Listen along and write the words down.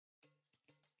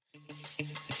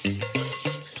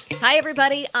Hi,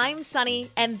 everybody. I'm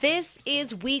Sunny, and this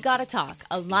is We Gotta Talk,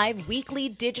 a live weekly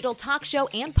digital talk show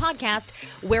and podcast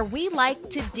where we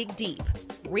like to dig deep.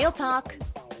 Real talk,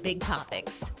 big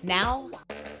topics. Now,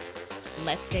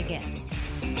 let's dig in.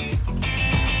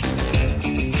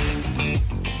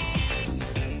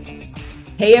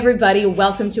 Hey, everybody.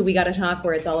 Welcome to We Gotta Talk,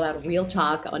 where it's all about real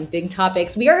talk on big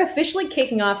topics. We are officially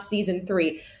kicking off season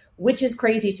 3, which is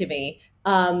crazy to me.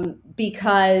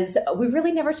 Because we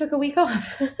really never took a week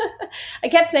off. I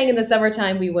kept saying in the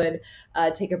summertime we would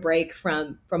take a break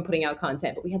from putting out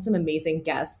content, but we had some amazing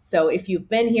guests. So if you've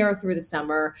been here through the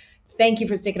summer, thank you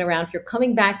for sticking around. If you're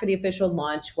coming back for the official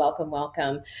launch, welcome,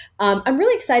 welcome. I'm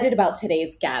really excited about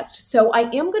today's guest. So I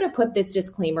am going to put this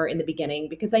disclaimer in the beginning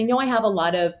because I know I have a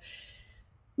lot of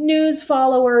news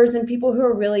followers and people who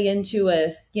are really into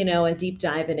a deep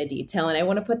dive into detail. And I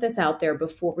want to put this out there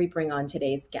before we bring on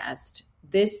today's guest.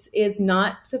 This is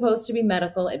not supposed to be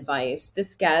medical advice.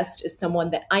 This guest is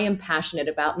someone that I am passionate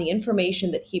about, and the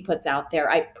information that he puts out there,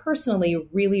 I personally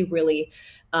really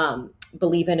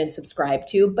believe in and subscribe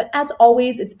to. But as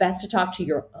always, it's best to talk to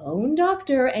your own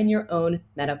doctor and your own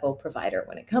medical provider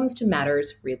when it comes to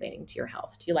matters relating to your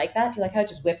health. Do you like that? Do you like how I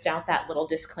just whipped out that little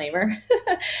disclaimer?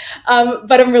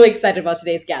 But I'm really excited about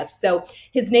today's guest. So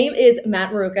his name is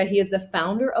Matt Maruca. He is the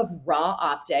founder of Raw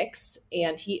Optics,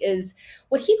 and he is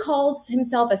what he calls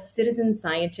himself a citizen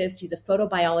scientist. He's a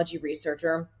photobiology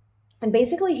researcher. And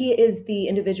basically, he is the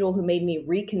individual who made me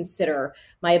reconsider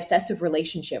my obsessive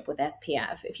relationship with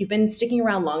SPF. If you've been sticking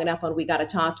around long enough on We Gotta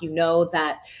Talk, you know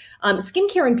that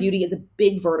skincare and beauty is a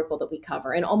big vertical that we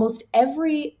cover. And almost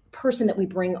every person that we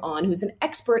bring on who's an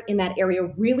expert in that area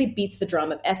really beats the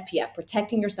drum of SPF,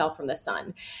 protecting yourself from the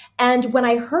sun. And when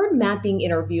I heard Matt being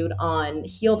interviewed on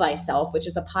Heal Thyself, which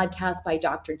is a podcast by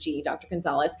Dr.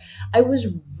 Gonzalez, I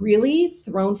was really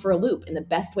thrown for a loop in the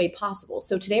best way possible.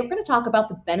 So today we're going to talk about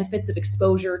the benefits of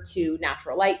exposure to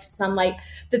natural light, to sunlight,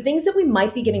 the things that we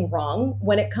might be getting wrong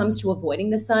when it comes to avoiding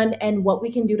the sun, and what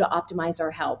we can do to optimize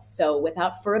our health. So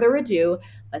without further ado,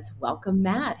 let's welcome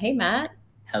Matt. Hey, Matt.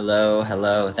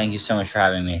 Hello. Thank you so much for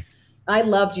having me. I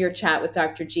loved your chat with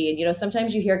Dr. G. And,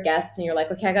 sometimes you hear guests and you're like,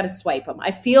 okay, I got to swipe them.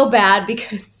 I feel bad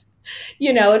because,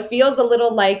 it feels a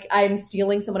little like I'm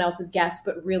stealing someone else's guest,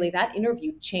 but really that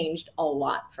interview changed a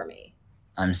lot for me.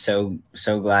 I'm so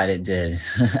glad it did.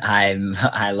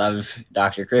 I love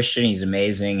Dr. Christian. He's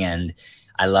amazing. And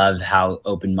I love how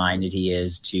open-minded he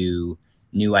is to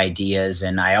new ideas.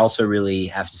 And I also really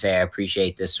have to say, I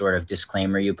appreciate this sort of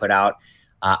disclaimer you put out.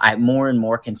 I more and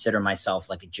more consider myself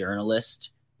like a journalist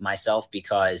myself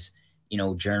because,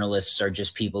 journalists are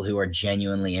just people who are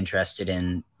genuinely interested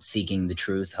in seeking the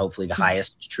truth, hopefully the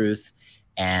highest truth,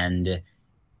 and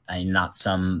not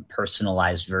some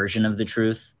personalized version of the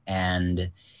truth.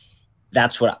 And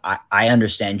that's what I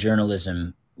understand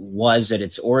journalism was at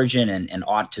its origin and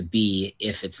ought to be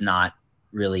if it's not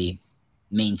really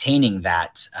maintaining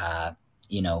that,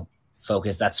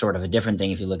 focus. That's sort of a different thing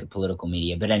if you look at political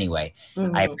media. But anyway,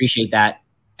 I appreciate that.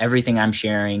 Everything I'm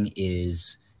sharing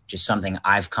is just something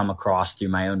I've come across through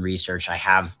my own research. I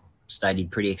have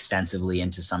studied pretty extensively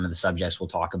into some of the subjects we'll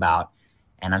talk about.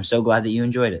 And I'm so glad that you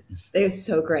enjoyed it. It's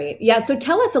so great. Yeah. So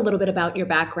tell us a little bit about your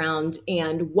background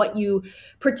and what you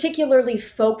particularly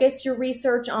focus your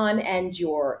research on and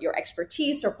your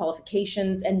expertise or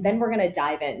qualifications. And then we're going to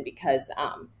dive in because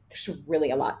there's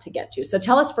really a lot to get to. So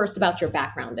tell us first about your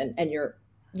background and your,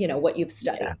 what you've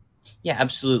studied. Yeah,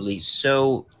 absolutely.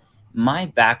 So my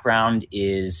background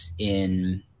is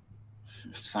in,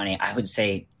 it's funny, I would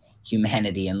say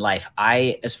humanity and life.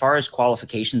 As far as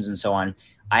qualifications and so on,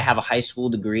 I have a high school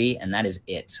degree and that is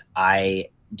it. I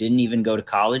didn't even go to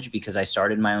college because I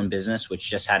started my own business, which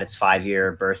just had its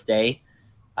 5-year birthday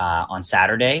on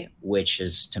Saturday, which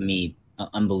is to me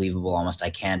unbelievable. Almost I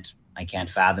can't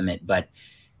fathom it, but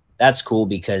that's cool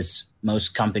because most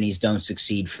companies don't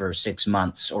succeed for 6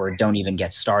 months or don't even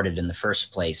get started in the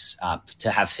first place.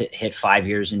 To have hit 5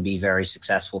 years and be very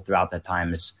successful throughout that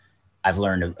time is, I've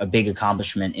learned, a big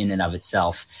accomplishment in and of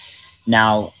itself.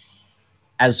 Now,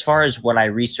 as far as what I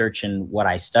research and what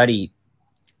I study,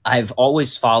 I've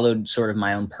always followed sort of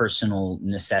my own personal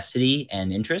necessity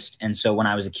and interest. And so when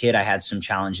I was a kid, I had some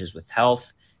challenges with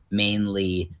health,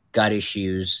 mainly gut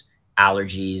issues,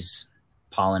 allergies,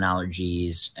 pollen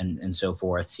allergies, and so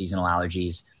forth, seasonal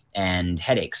allergies, and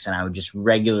headaches. And I would just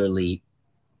regularly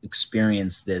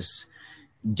experience this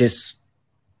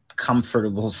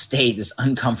uncomfortable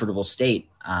state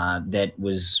that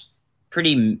was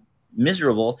pretty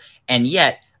miserable. And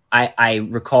yet I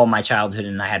recall my childhood,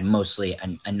 and I had mostly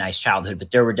a nice childhood,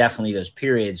 but there were definitely those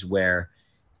periods where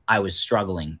I was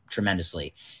struggling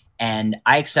tremendously. And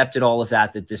I accepted all of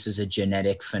that, that this is a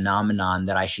genetic phenomenon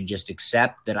that I should just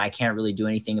accept, that I can't really do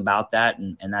anything about that.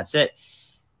 And that's it.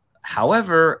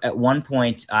 However, at one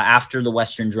point, after the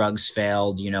Western drugs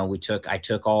failed, I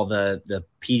took all the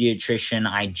pediatrician.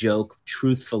 I joke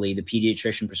truthfully, the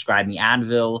pediatrician prescribed me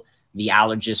Advil. The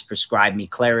allergist prescribed me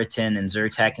Claritin and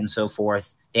Zyrtec and so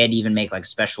forth. They had to even make like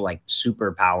special, like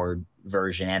super powered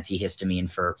version antihistamine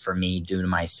for me due to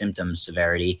my symptom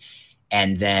severity.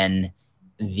 And then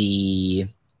the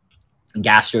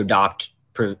gastro doc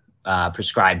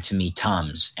prescribed to me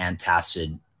Tums,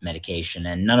 antacid medication,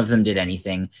 and none of them did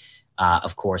anything,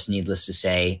 of course, needless to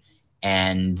say.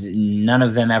 And none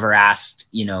of them ever asked,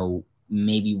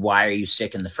 maybe why are you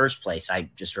sick in the first place? I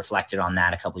just reflected on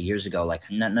that a couple of years ago. Like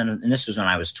none of, and this was when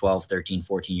I was 12, 13,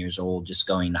 14 years old, just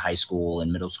going to high school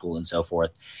and middle school and so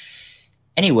forth.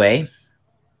 Anyway,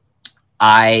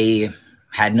 I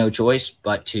had no choice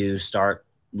but to start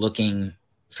looking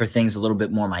for things a little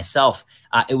bit more myself.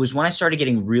 It was when I started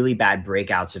getting really bad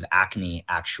breakouts of acne,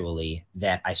 actually,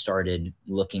 that I started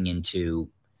looking into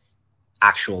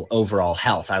actual overall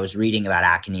health. I was reading about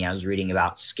acne. I was reading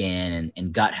about skin,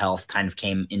 and gut health kind of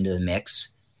came into the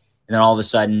mix. And then all of a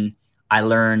sudden I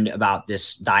learned about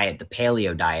this diet, the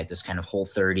paleo diet, this kind of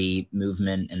Whole30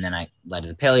 movement. And then I led to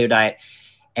the paleo diet.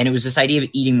 And it was this idea of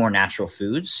eating more natural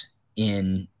foods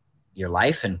in your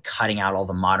life and cutting out all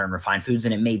the modern refined foods.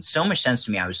 And it made so much sense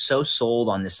to me. I was so sold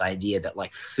on this idea that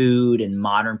like food and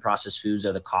modern processed foods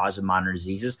are the cause of modern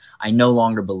diseases. I no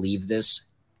longer believe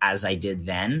this as I did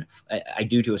then. I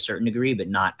do to a certain degree, but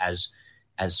not as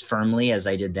firmly as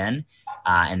I did then.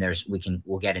 And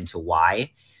we'll get into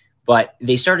why. But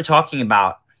they started talking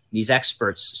about, these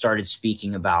experts started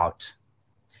speaking about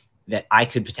that I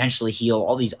could potentially heal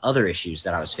all these other issues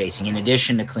that I was facing in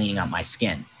addition to cleaning up my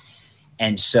skin.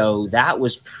 And so that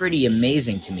was pretty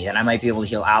amazing to me, that I might be able to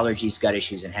heal allergies, gut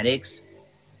issues, and headaches.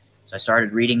 So I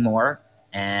started reading more,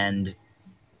 and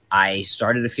I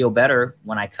started to feel better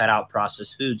when I cut out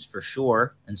processed foods, for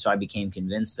sure. And so I became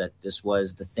convinced that this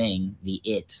was the thing, the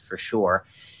it for sure,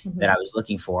 that I was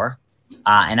looking for.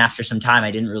 And after some time,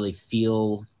 I didn't really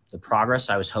feel the progress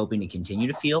I was hoping to continue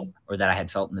to feel, or that I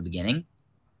had felt in the beginning.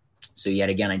 So yet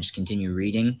again, I just continued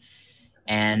reading.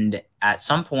 And at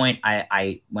some point,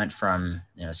 I went from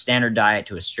standard diet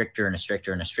to a stricter and a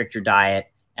stricter and a stricter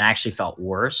diet, and I actually felt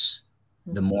worse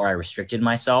the more I restricted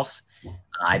myself.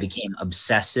 I became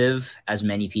obsessive, as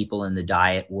many people in the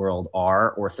diet world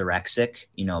are, orthorexic,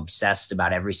 obsessed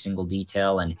about every single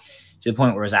detail, and to the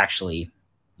point where it was actually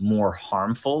more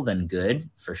harmful than good,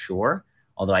 for sure,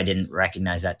 although I didn't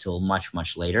recognize that till much,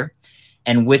 much later.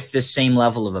 And with this same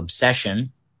level of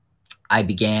obsession, I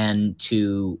began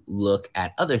to look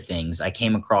at other things. I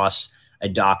came across a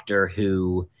doctor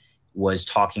who was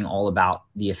talking all about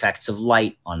the effects of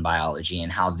light on biology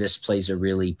and how this plays a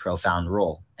really profound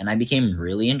role. And I became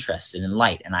really interested in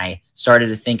light. And I started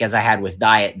to think, as I had with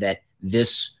diet, that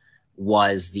this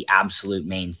was the absolute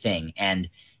main thing. And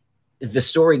the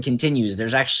story continues.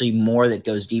 There's actually more that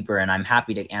goes deeper, and I'm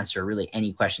happy to answer really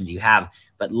any questions you have.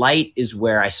 But light is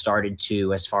where I started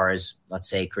to, as far as, let's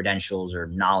say, credentials or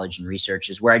knowledge and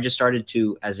research, is where I just started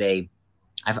to,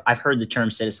 I've heard the term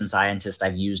citizen scientist.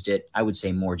 I've used it, I would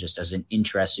say, more just as an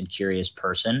interested, curious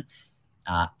person,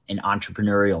 an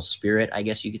entrepreneurial spirit, I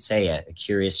guess you could say, a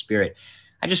curious spirit.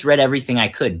 I just read everything I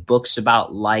could, books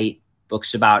about light,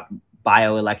 books about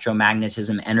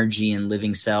bioelectromagnetism, energy in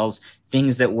living cells,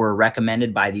 things that were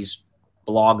recommended by these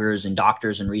bloggers and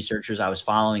doctors and researchers I was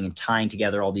following, and tying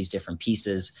together all these different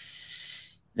pieces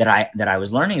that I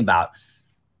was learning about.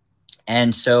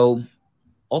 And so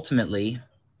ultimately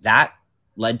that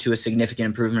led to a significant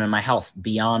improvement in my health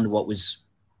beyond what was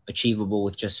achievable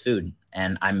with just food.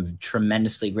 And I'm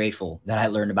tremendously grateful that I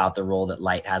learned about the role that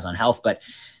light has on health. But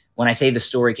when I say the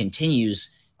story continues,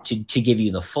 to give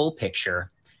you the full picture,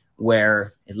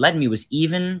 where it led me was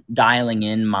even dialing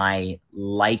in my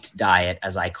light diet,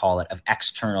 as I call it, of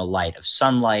external light, of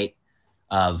sunlight,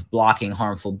 of blocking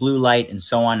harmful blue light, and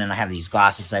so on. And I have these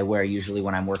glasses I wear usually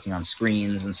when I'm working on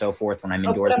screens and so forth, when I'm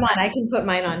indoors. Put them on. I can put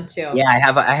mine on too. Yeah,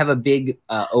 I have a big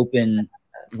open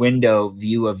window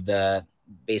view of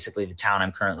basically the town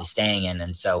I'm currently staying in.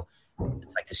 And so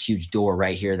it's like this huge door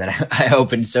right here that I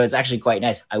opened. So it's actually quite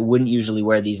nice. I wouldn't usually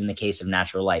wear these in the case of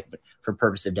natural light, but for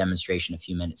purpose of demonstration, a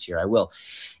few minutes here, I will.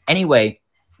 Anyway,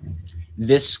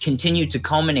 this continued to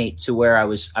culminate to where I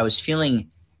was feeling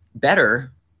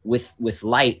better with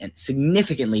light, and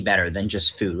significantly better than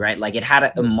just food, right? Like it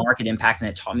had a marked impact, and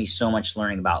it taught me so much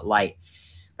learning about light,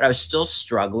 but I was still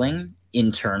struggling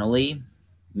internally,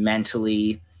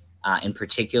 mentally, in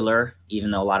particular, even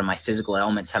though a lot of my physical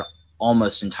ailments had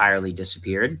almost entirely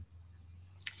disappeared.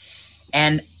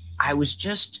 And I was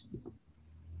just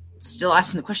still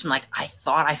asking the question, like, I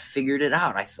thought I figured it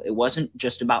out. It wasn't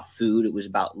just about food, it was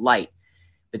about light.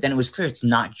 But then it was clear it's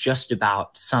not just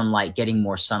about sunlight, getting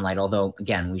more sunlight, although,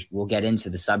 again, we'll get into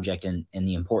the subject and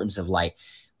the importance of light.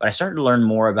 But I started to learn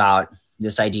more about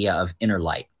this idea of inner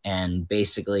light. And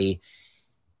basically,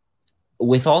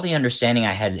 with all the understanding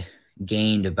I had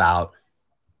gained about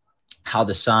how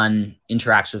the sun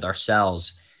interacts with our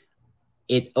cells,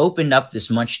 it opened up this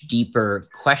much deeper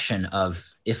question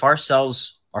of, if our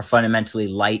cells are fundamentally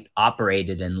light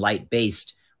operated and light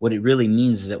based, what it really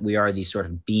means is that we are these sort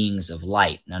of beings of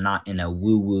light. Now, not in a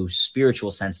woo-woo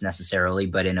spiritual sense necessarily,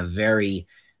 but in a very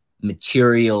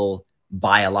material,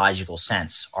 biological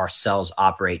sense. Our cells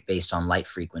operate based on light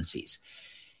frequencies.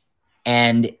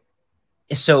 And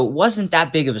so it wasn't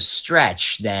that big of a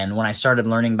stretch then when I started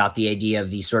learning about the idea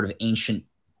of the sort of ancient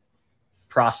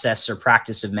process or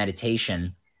practice of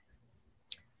meditation,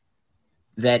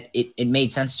 that it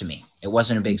made sense to me. It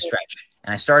wasn't a big stretch.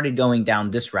 And I started going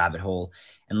down this rabbit hole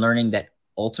and learning that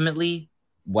ultimately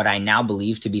what I now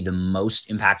believe to be the most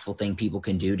impactful thing people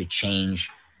can do to change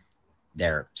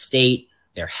their state,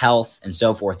 their health, and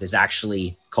so forth is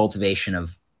actually cultivation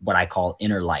of what I call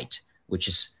inner light, which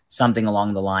is something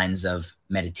along the lines of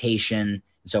meditation and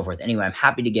so forth. Anyway, I'm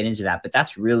happy to get into that, but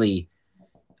that's really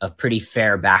a pretty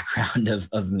fair background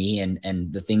of me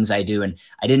and the things I do. And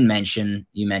I didn't mention,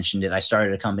 you mentioned it, I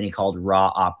started a company called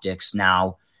Raw Optics,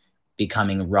 now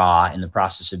becoming Raw, in the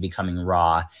process of becoming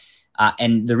Raw.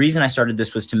 And the reason I started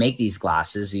this was to make these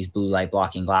glasses, these blue light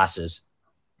blocking glasses.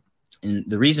 And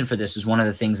the reason for this is one of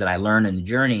the things that I learned in the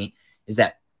journey is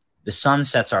that the sun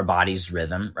sets our body's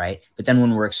rhythm, right? But then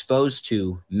when we're exposed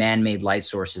to man-made light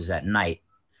sources at night,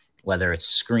 whether it's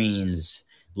screens,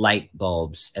 light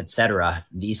bulbs, etc.,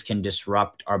 these can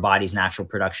disrupt our body's natural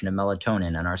production of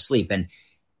melatonin and our sleep. And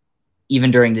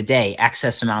even during the day,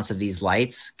 excess amounts of these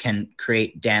lights can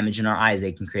create damage in our eyes.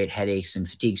 They can create headaches and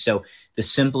fatigue. So the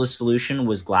simplest solution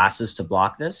was glasses to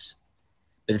block this.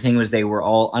 But the thing was, they were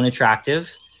all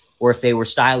unattractive, or if they were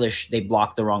stylish, they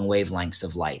blocked the wrong wavelengths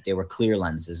of light. They were clear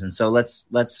lenses. And so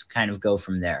let's kind of go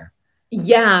from there.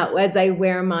 Yeah, as I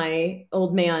wear my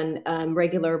old man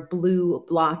regular blue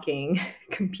blocking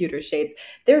computer shades,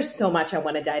 there's so much I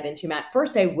want to dive into, Matt.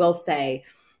 First, I will say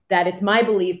that it's my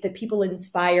belief that people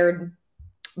inspired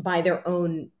by their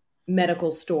own medical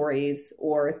stories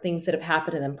or things that have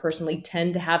happened to them personally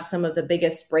tend to have some of the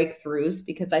biggest breakthroughs,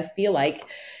 because I feel like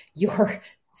you're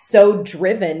so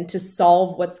driven to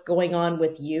solve what's going on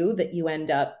with you that you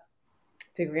end up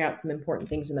figuring out some important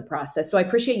things in the process. So I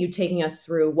appreciate you taking us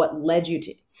through what led you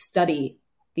to study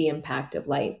the impact of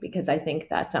light, because I think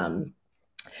that,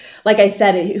 like I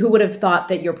said, who would have thought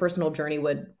that your personal journey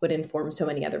would inform so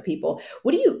many other people?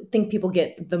 What do you think people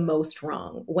get the most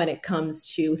wrong when it comes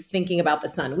to thinking about the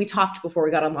sun? We talked before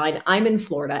we got online. I'm in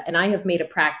Florida, and I have made a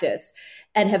practice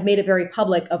and have made it very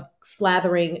public of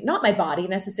slathering, not my body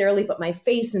necessarily, but my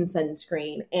face in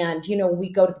sunscreen. And, you know,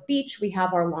 we go to the beach, we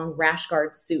have our long rash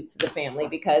guard suits as a family,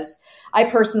 because I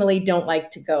personally don't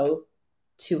like to go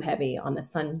too heavy on the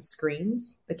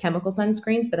sunscreens, the chemical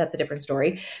sunscreens, but that's a different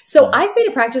story. So I've made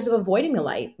a practice of avoiding the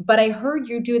light, but I heard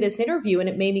you do this interview and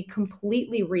it made me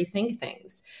completely rethink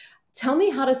things. Tell me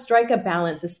how to strike a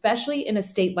balance, especially in a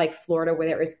state like Florida where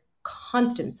there is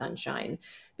constant sunshine,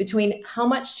 between how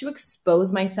much to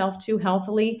expose myself to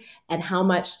healthily and how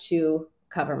much to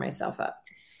cover myself up.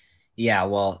 Yeah,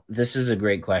 well, this is a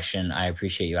great question. I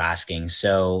appreciate you asking.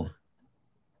 So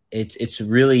it's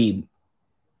really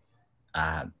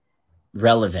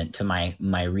relevant to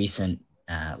my recent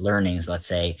learnings. Let's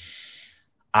say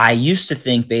I used to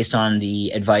think, based on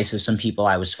the advice of some people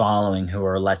I was following who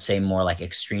are, let's say, more like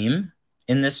extreme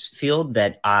in this field,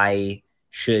 that I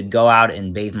should go out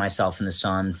and bathe myself in the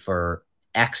sun for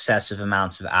excessive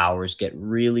amounts of hours, get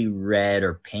really red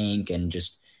or pink, and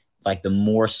just like the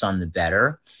more sun, the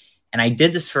better. And I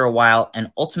did this for a while,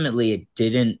 and ultimately it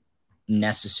didn't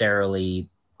have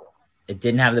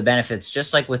the benefits,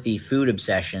 just like with the food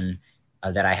obsession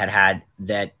that I had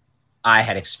that I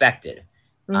had expected.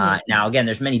 Mm-hmm. Now, again,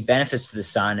 there's many benefits to the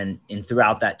sun, and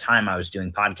throughout that time, I was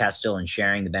doing podcasts still and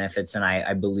sharing the benefits. And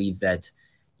I believe that,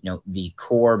 you know, the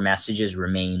core messages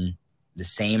remain the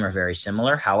same or very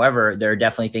similar. However, there are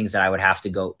definitely things that I would have to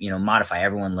go, you know, modify.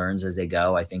 Everyone learns as they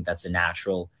go. I think that's a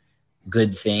natural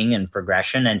good thing and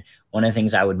progression. And one of the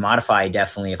things I would modify,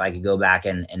 definitely, if I could go back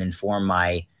and inform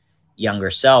my younger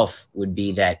self, would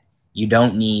be that you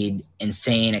don't need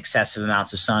insane excessive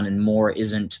amounts of sun, and more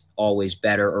isn't always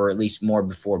better, or at least more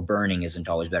before burning isn't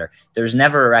always better. There's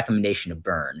never a recommendation to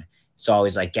burn. It's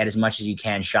always like, get as much as you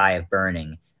can shy of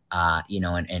burning.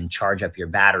 and charge up your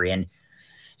battery. And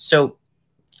so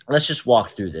let's just walk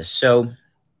through this. So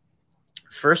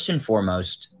first and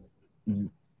foremost,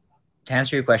 to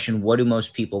answer your question, what do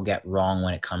most people get wrong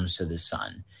when it comes to the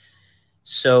sun?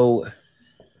 So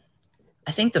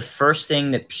I think the first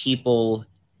thing that people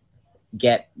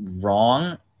get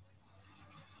wrong,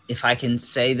 if I can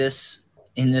say this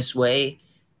in this way,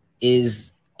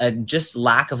 is a just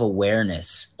lack of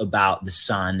awareness about the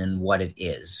sun and what it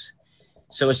is.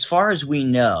 So as far as we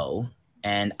know,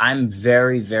 and I'm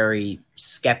very, very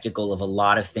skeptical of a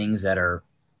lot of things that are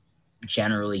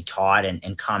generally taught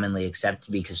and commonly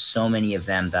accepted, because so many of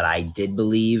them that I did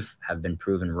believe have been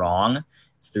proven wrong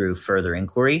through further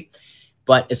inquiry.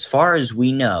 But as far as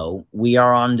we know, we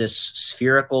are on this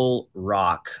spherical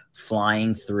rock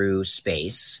flying through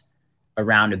space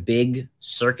around a big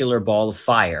circular ball of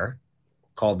fire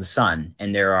called the sun.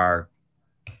 And there are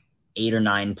 8 or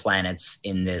 9 planets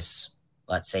in this,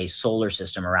 let's say, solar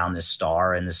system around this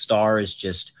star. And the star is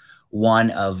just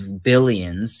one of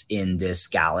billions in this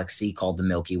galaxy called the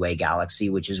Milky Way galaxy,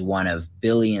 which is one of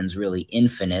billions, really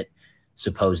infinite,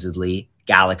 supposedly,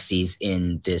 galaxies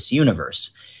in this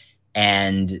universe.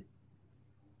 And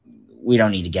we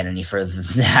don't need to get any further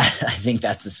than that. I think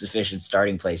that's a sufficient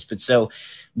starting place. But so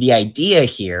the idea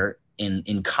here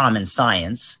in common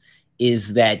science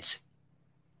is that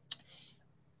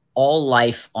all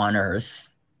life on Earth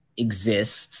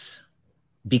exists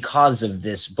because of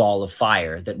this ball of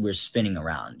fire that we're spinning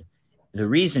around. The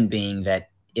reason being that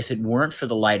if it weren't for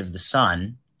the light of the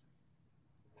sun,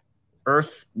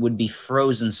 Earth would be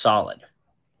frozen solid.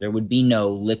 There would be no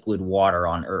liquid water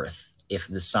on Earth if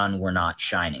the sun were not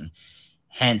shining.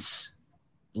 Hence,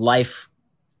 life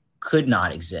could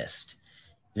not exist.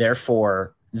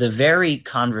 Therefore, the very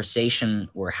conversation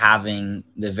we're having,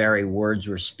 the very words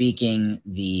we're speaking,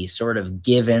 the sort of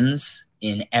givens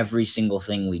in every single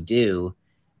thing we do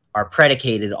are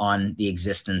predicated on the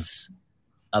existence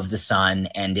of the sun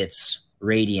and its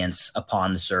radiance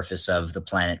upon the surface of the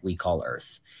planet we call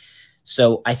Earth.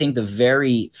 So I think the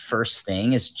very first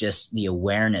thing is just the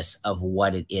awareness of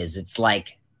what it is. It's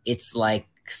like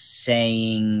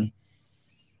saying,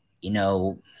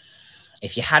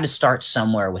 if you had to start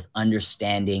somewhere with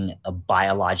understanding a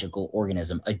biological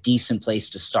organism, a decent place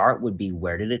to start would be,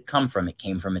 where did it come from? It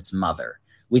came from its mother.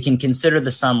 We can consider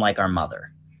the sun like our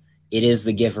mother. It is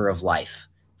the giver of life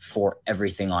for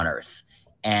everything on Earth.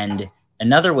 And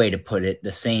another way to put it,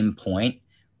 the same point,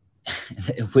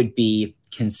 it would be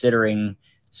considering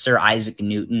Sir Isaac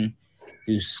Newton,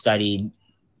 who studied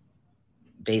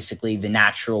basically the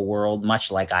natural world, much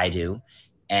like I do.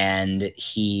 And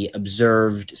he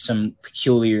observed some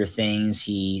peculiar things.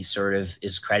 He sort of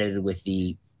is credited with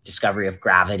the discovery of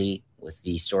gravity, with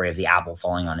the story of the apple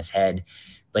falling on his head.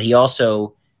 But he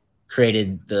also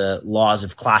created the laws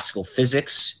of classical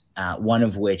physics, one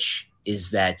of which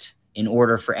is that in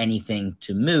order for anything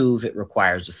to move, it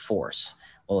requires a force.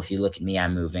 Well, if you look at me,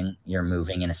 I'm moving, you're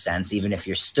moving in a sense. Even if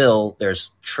you're still,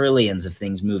 there's trillions of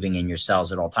things moving in your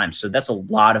cells at all times. So that's a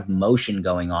lot of motion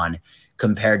going on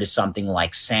compared to something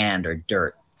like sand or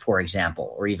dirt, for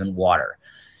example, or even water.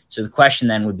 So the question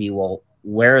then would be, well,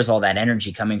 where is all that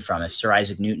energy coming from? If Sir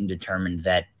Isaac Newton determined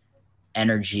that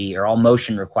energy or all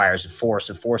motion requires a force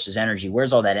is energy,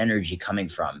 where's all that energy coming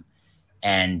from?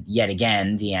 And yet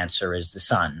again, the answer is the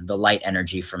sun, the light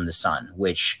energy from the sun,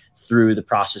 which through the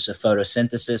process of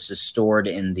photosynthesis is stored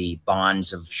in the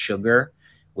bonds of sugar,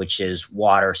 which is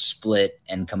water split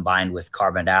and combined with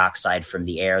carbon dioxide from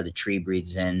the air. The tree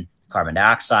breathes in carbon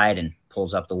dioxide and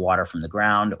pulls up the water from the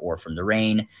ground or from the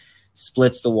rain,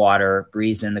 splits the water,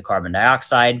 breathes in the carbon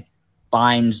dioxide,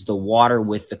 binds the water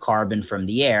with the carbon from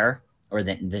the air, or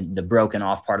the broken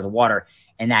off part of the water.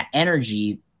 And that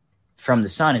energy from the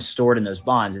sun is stored in those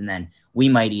bonds. And then we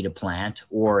might eat a plant,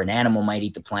 or an animal might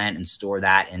eat the plant and store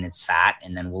that in its fat.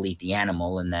 And then we'll eat the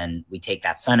animal. And then we take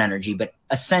that sun energy. But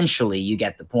essentially, you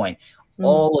get the point.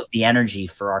 All of the energy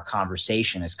for our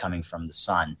conversation is coming from the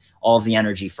sun. All of the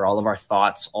energy for all of our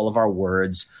thoughts, all of our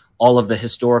words, all of the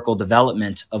historical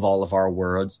development of all of our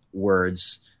words,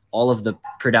 all of the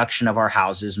production of our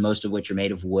houses, most of which are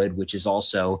made of wood, which is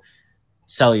also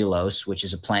cellulose, which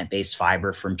is a plant-based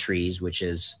fiber from trees, which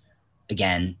is,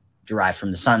 again, derived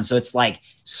from the sun. So it's like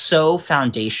so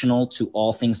foundational to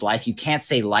all things life. You can't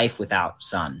say life without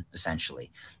sun,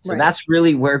 essentially. So that's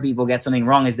really where people get something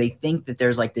wrong, is they think that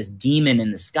there's like this demon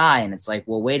in the sky. And it's like,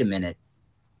 well, wait a minute.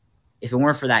 If it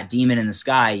weren't for that demon in the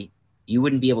sky, you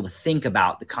wouldn't be able to think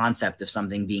about the concept of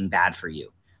something being bad for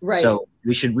you. Right. So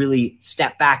we should really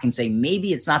step back and say,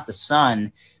 maybe it's not the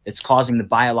sun that's causing the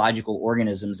biological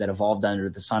organisms that evolved under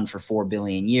the sun for 4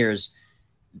 billion years.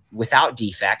 without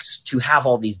defects to have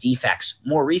all these defects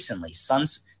more recently.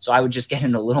 So I would just get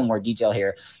into a little more detail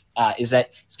here, is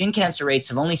that skin cancer rates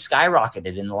have only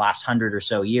skyrocketed in the last 100 or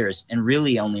so years, and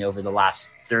really only over the last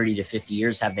 30 to 50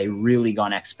 years have they really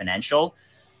gone exponential.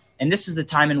 And this is the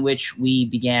time in which we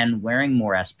began wearing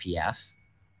more SPF,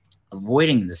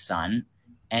 avoiding the sun,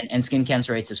 and skin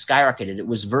cancer rates have skyrocketed. It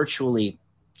was virtually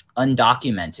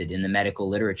undocumented in the medical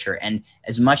literature. And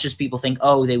as much as people think,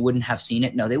 oh, they wouldn't have seen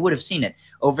it, no, they would have seen it.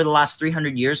 Over the last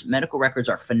 300 years, medical records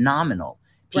are phenomenal.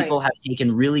 People have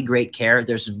taken really great care.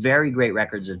 There's very great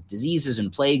records of diseases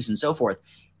and plagues and so forth.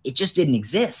 It just didn't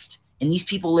exist. And these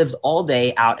people lived all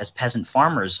day out as peasant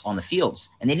farmers on the fields,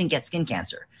 and they didn't get skin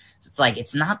cancer. So it's like,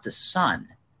 it's not the sun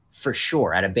for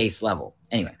sure at a base level.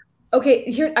 Anyway. Okay,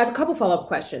 here I have a couple follow-up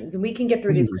questions, and we can get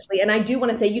through these quickly. And I do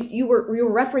want to say you were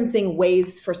referencing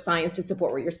ways for science to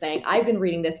support what you're saying. I've been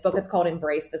reading this book. It's called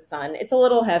Embrace the Sun. It's a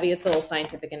little heavy. It's a little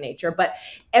scientific in nature, but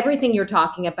everything you're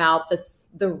talking about,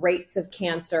 the rates of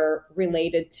cancer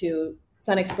related to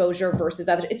sun exposure versus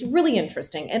others, it's really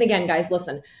interesting. And again, guys,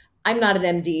 listen, I'm not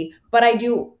an MD, but I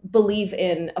do believe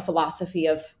in a philosophy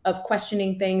of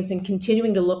questioning things and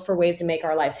continuing to look for ways to make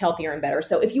our lives healthier and better.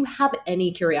 So if you have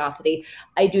any curiosity,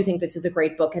 I do think this is a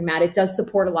great book. And Matt, it does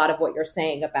support a lot of what you're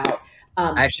saying about.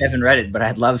 I actually haven't read it, but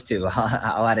I'd love to.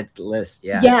 I'll add it to the list.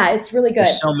 Yeah. Yeah, it's really good.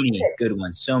 There's so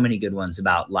many good ones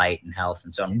about light and health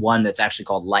and so on. One that's actually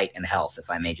called Light and Health, if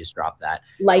I may just drop that.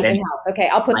 Light and Health. Okay,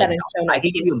 I'll put that in show notes. I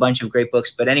can give you a bunch of great books,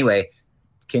 but anyway,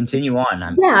 continue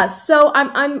on. So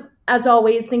I'm as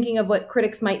always thinking of what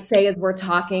critics might say as we're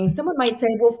talking. Someone might say,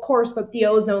 well, of course, but the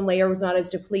ozone layer was not as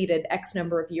depleted X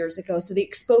number of years ago. So the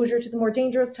exposure to the more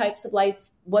dangerous types of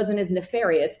lights wasn't as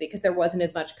nefarious because there wasn't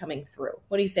as much coming through.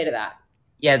 What do you say to that?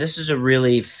 Yeah, this is a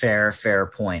really fair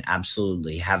point.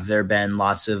 Absolutely. Have there been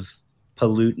lots of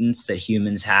pollutants that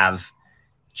humans have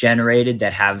generated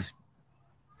that have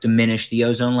diminished the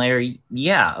ozone layer?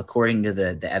 Yeah, according to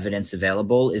the evidence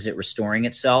available. Is it restoring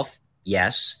itself?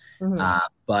 Yes.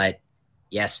 But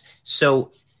yes.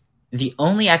 So the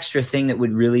only extra thing that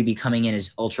would really be coming in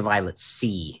is ultraviolet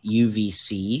C,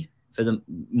 UVC, for the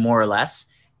more or less.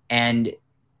 And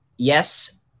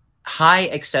yes, high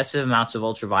excessive amounts of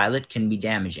ultraviolet can be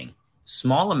damaging.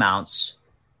 Small amounts,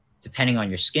 depending on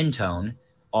your skin tone,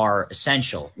 are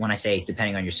essential. When I say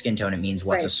depending on your skin tone, it means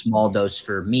what's a small dose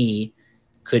for me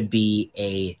could be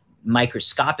a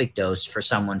microscopic dose for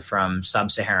someone from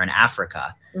sub-Saharan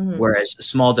Africa, whereas a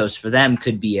small dose for them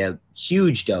could be a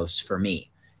huge dose for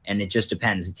me. And it just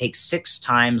depends. It takes 6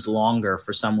 times longer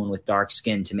for someone with dark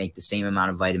skin to make the same amount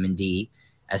of vitamin D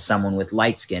as someone with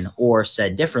light skin, or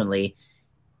said differently,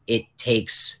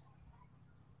 it's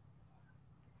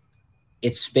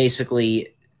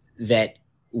basically that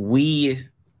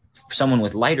someone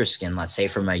with lighter skin, let's say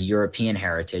from a European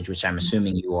heritage, which I'm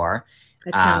assuming you are.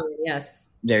 Italian, yes.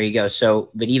 There you go. So,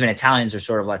 but even Italians are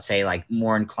sort of, let's say, like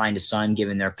more inclined to sun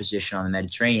given their position on the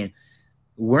Mediterranean.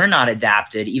 We're not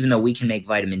adapted, even though we can make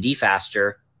vitamin D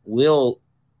faster, we'll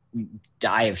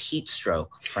die of heat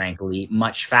stroke, frankly,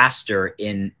 much faster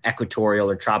in equatorial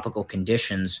or tropical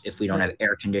conditions if we don't have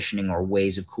air conditioning or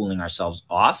ways of cooling ourselves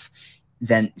off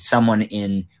than someone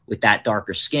with that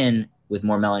darker skin with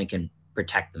more melanin can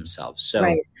protect themselves. So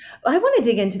I want to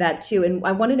dig into that too. And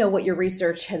I want to know what your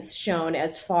research has shown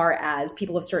as far as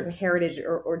people of certain heritage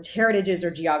or heritages or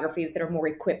geographies that are more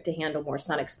equipped to handle more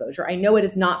sun exposure. I know it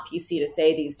is not PC to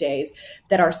say these days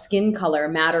that our skin color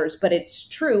matters, but it's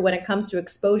true when it comes to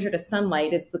exposure to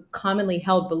sunlight. It's the commonly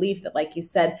held belief that, like you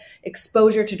said,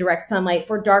 exposure to direct sunlight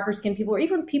for darker skinned people, or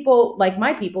even people like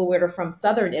my people who are from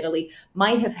Southern Italy,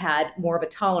 might have had more of a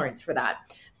tolerance for that.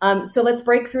 So let's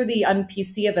break through the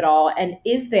un-PC of it all. And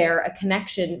is there a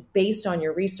connection based on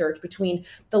your research between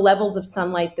the levels of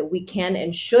sunlight that we can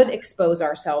and should expose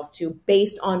ourselves to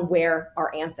based on where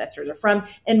our ancestors are from?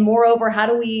 And moreover, how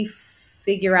do we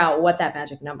figure out what that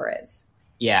magic number is?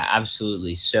 Yeah,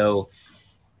 absolutely. So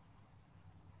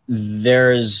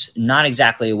there's not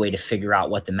exactly a way to figure out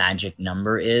what the magic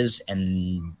number is.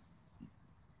 And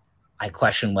I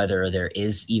question whether there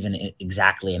is even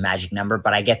exactly a magic number,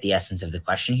 but I get the essence of the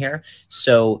question here.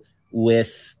 So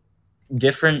with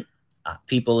different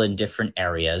people in different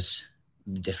areas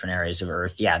of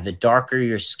Earth, yeah, the darker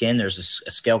your skin, there's a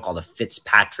scale called the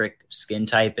Fitzpatrick skin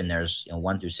type, and there's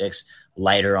 1 through 6,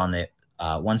 lighter on the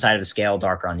one side of the scale,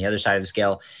 darker on the other side of the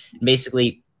scale.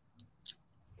 Basically,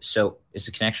 so is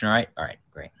the connection all right? All right,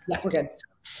 great. Yeah, we're good.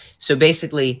 So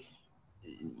basically,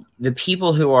 the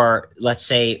people who are, let's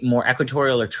say, more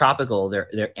equatorial or tropical,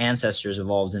 their ancestors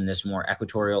evolved in this more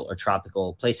equatorial or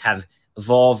tropical place, have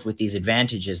evolved with these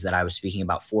advantages that I was speaking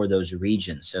about for those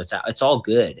regions. So it's all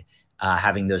good.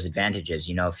 having those advantages.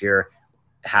 You know, if you're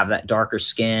have that darker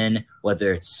skin,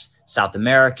 whether it's South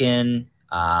American,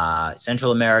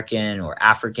 Central American, or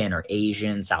African, or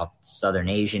Asian, Southern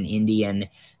Asian, Indian,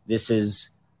 this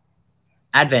is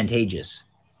advantageous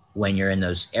when you're in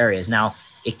those areas. Now,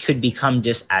 it could become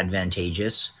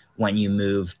disadvantageous when you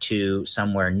move to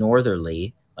somewhere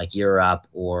northerly, like Europe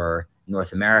or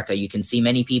North America. You can see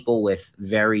many people with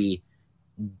very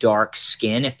dark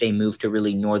skin. If they move to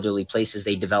really northerly places,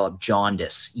 they develop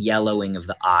jaundice, yellowing of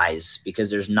the eyes,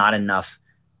 because there's not enough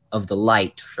of the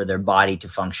light for their body to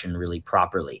function really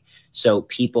properly. So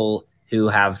people who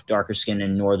have darker skin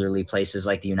in northerly places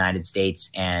like the United States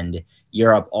and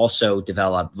Europe also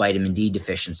develop vitamin D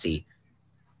deficiency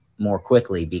more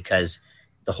quickly, because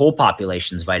the whole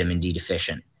population is vitamin D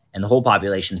deficient and the whole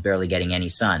population is barely getting any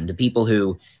sun. The people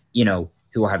who, you know,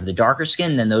 who have the darker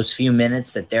skin, then those few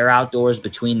minutes that they're outdoors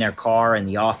between their car and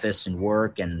the office and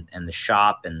work and the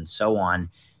shop and so on,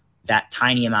 that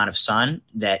tiny amount of sun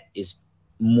that is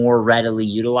more readily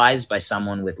utilized by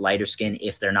someone with lighter skin,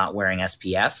 if they're not wearing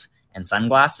SPF and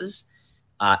sunglasses,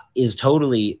 is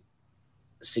totally,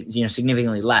 you know,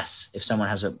 significantly less if someone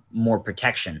has a more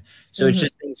protection. So it's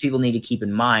just things people need to keep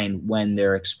in mind when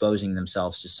they're exposing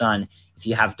themselves to sun. If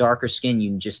you have darker skin,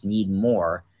 you just need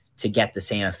more to get the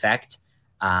same effect.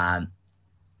 And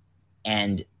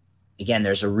again,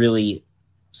 there's a really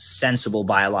sensible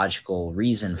biological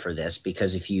reason for this,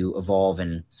 because if you evolve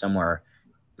in somewhere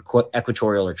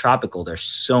equatorial or tropical, there's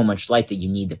so much light that you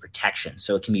need the protection.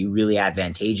 So it can be really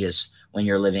advantageous when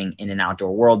you're living in an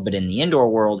outdoor world, but in the indoor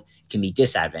world, it can be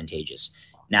disadvantageous.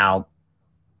 Now,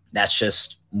 that's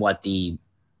just what the,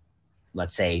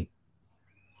 let's say,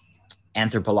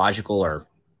 anthropological or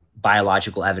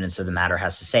biological evidence of the matter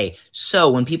has to say. So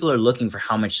when people are looking for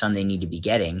how much sun they need to be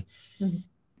getting,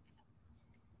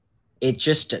 it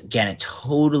just, again, it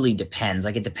totally depends.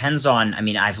 Like, it depends on, I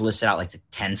mean, I've listed out like the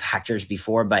 10 factors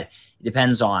before, but it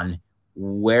depends on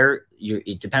where you're,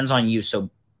 it depends on you. So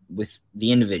with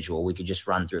the individual, we could just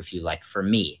run through a few. Like for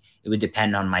me, it would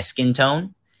depend on my skin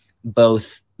tone,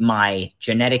 both my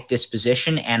genetic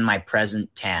disposition and my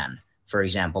present tan. For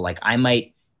example, like I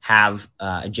might have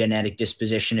a genetic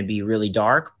disposition to be really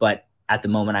dark, but at the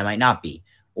moment I might not be.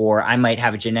 Or I might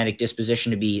have a genetic disposition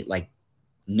to be like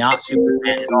not super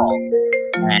tan at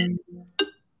all.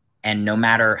 And no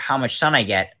matter how much sun I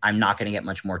get, I'm not going to get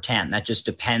much more tan. That just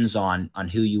depends on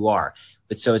who you are.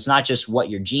 But so it's not just what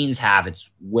your genes have,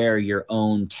 it's where your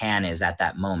own tan is at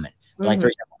that moment. Like, for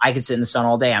example, I could sit in the sun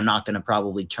all day. I'm not going to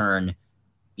probably turn,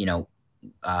 you know,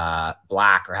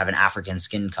 black or have an African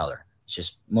skin color. It's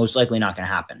just most likely not going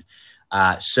to happen.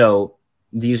 So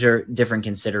these are different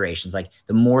considerations. Like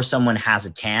the more someone has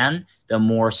a tan, the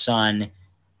more sun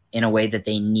in a way that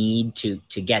they need to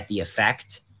get the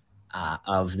effect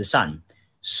of the sun.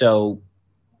 So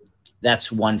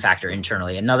that's one factor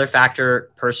internally. Another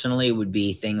factor personally would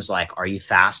be things like, are you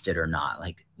fasted or not?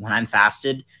 Like when I'm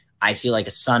fasted, I feel like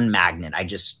a sun magnet.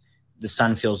 The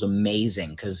sun feels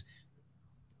amazing because,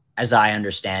 as I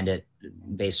understand it,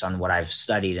 based on what I've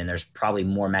studied, and there's probably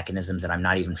more mechanisms that I'm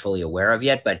not even fully aware of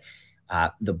yet, but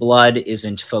the blood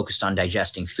isn't focused on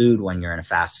digesting food when you're in a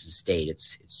fasted state.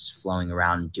 It's flowing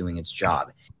around doing its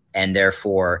job. And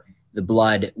therefore, the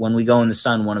blood, when we go in the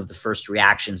sun, one of the first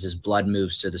reactions is blood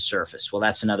moves to the surface. Well,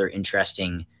 that's another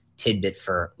interesting tidbit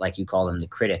for, like you call them, the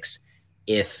critics.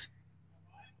 If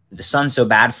the sun's so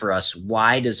bad for us,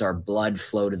 why does our blood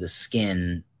flow to the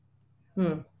skin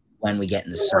when we get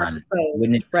in the sun?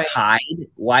 Wouldn't it hide?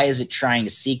 Why is it trying to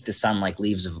seek the sun like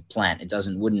leaves of a plant? It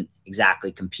wouldn't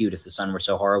exactly compute if the sun were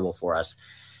so horrible for us,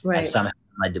 as some have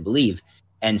led to believe.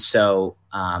 And so,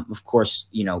 of course,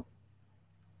 you know,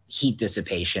 heat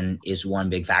dissipation is one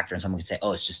big factor. And someone could say,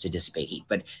 oh, it's just to dissipate heat.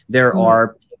 But there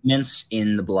are pigments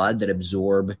in the blood that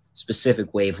absorb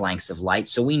specific wavelengths of light.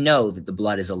 So we know that the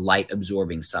blood is a light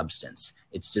absorbing substance.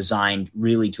 It's designed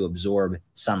really to absorb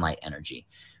sunlight energy.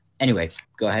 Anyway,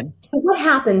 go ahead. So what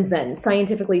happens then,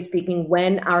 scientifically speaking,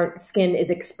 when our skin is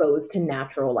exposed to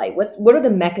natural light? What are the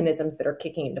mechanisms that are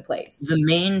kicking into place? The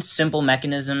main simple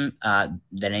mechanism that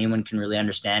anyone can really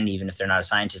understand, even if they're not a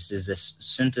scientist, is this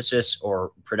synthesis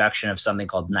or production of something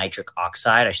called nitric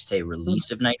oxide. I should say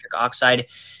release of nitric oxide.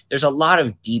 There's a lot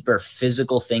of deeper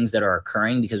physical things that are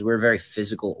occurring because we're very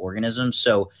physical organisms.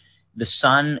 So the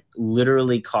sun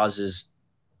literally causes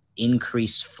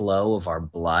increased flow of our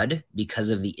blood because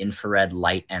of the infrared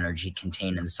light energy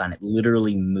contained in the sun. It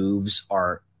literally moves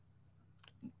our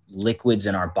liquids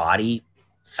in our body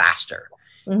faster.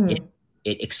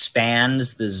 it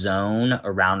expands the zone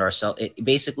around our cell. It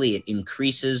basically, it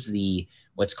increases the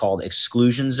what's called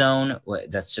exclusion zone.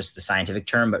 That's just the scientific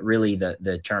term, but really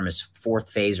the term is fourth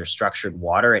phase or structured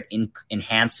water. It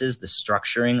enhances the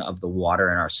structuring of the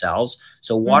water in our cells.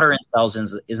 So water in cells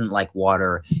isn't like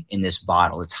water in this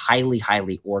bottle. It's highly,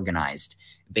 highly organized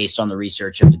based on the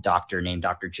research of a doctor named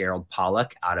Dr. Gerald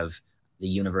Pollack out of the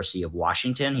University of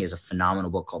Washington. He has a phenomenal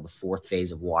book called The Fourth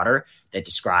Phase of Water that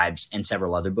describes, and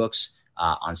several other books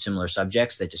on similar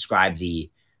subjects that describe the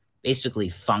basically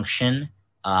function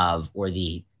of, or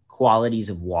the qualities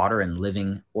of water in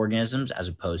living organisms as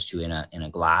opposed to in a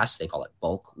glass. They call it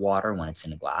bulk water when it's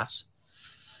in a glass.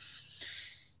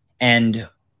 And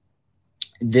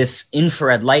this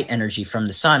infrared light energy from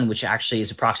the sun, which actually is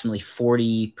approximately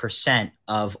 40%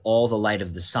 of all the light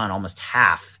of the sun, almost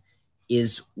half,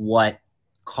 is what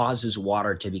causes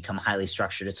water to become highly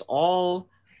structured. It's all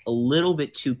a little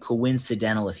bit too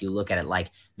coincidental if you look at it,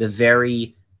 like the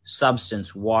very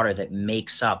substance, water, that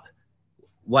makes up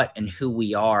what and who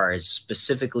we are is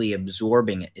specifically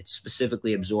absorbing it. It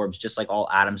specifically absorbs, just like all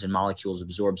atoms and molecules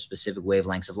absorb specific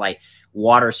wavelengths of light.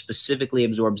 Water specifically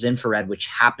absorbs infrared, which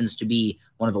happens to be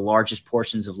one of the largest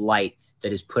portions of light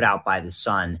that is put out by the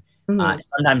sun.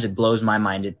 Sometimes it blows my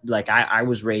mind. Like I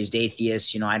was raised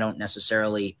atheist, I don't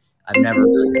necessarily, I've never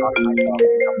really thought of myself as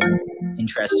someone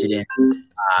interested in,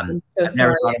 I'm so I've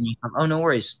never sorry. thought of myself, oh, no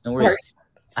worries, no worries.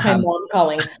 It's my mom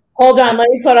calling. Hold on, let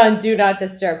me put on Do Not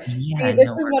Disturb. Yeah, See, this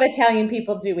is what Italian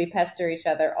people do. We pester each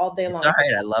other all day long. It's all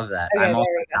right. I love that. Okay, I'm also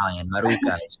there Italian.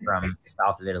 Maruca is from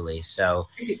south of Italy. So,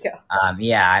 you go.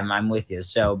 yeah, I'm with you.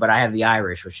 So, but I have the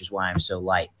Irish, which is why I'm so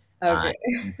light, Okay.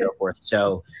 and so forth.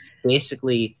 So,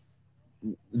 basically,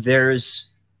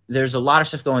 there's a lot of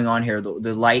stuff going on here.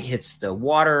 The light hits the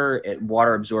water.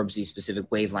 Water absorbs these specific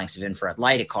wavelengths of infrared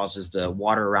light. It causes the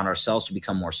water around our cells to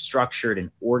become more structured and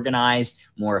organized,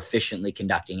 more efficiently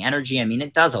conducting energy. I mean,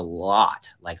 it does a lot,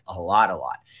 like a lot.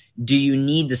 Do you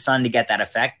need the sun to get that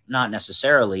effect? Not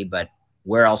necessarily, but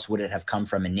where else would it have come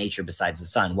from in nature besides the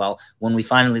sun? Well, when we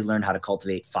finally learned how to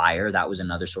cultivate fire, that was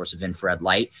another source of infrared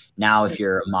light. Now, if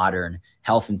you're a modern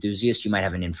health enthusiast, you might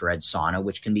have an infrared sauna,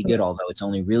 which can be good, although it's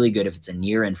only really good if it's a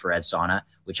near infrared sauna,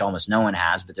 which almost no one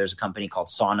has. But there's a company called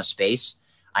Sauna Space.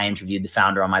 I interviewed the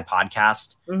founder on my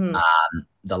podcast,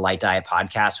 the Light Diet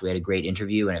podcast. We had a great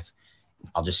interview. And if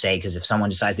I'll just say, because if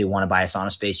someone decides they want to buy a Sauna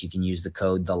Space, you can use the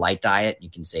code The Light Diet. You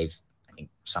can save, I think,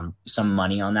 some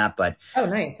money on that. But oh,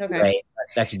 nice. Okay. Right,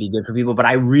 that could be good for people. But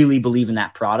I really believe in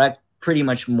that product pretty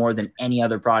much more than any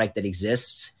other product that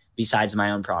exists besides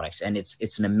my own products. And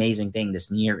it's an amazing thing,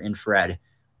 this near infrared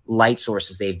light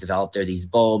sources they've developed. They're these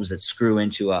bulbs that screw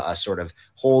into a sort of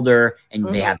holder, and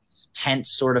they have these tent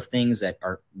sort of things that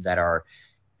are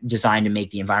designed to make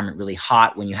the environment really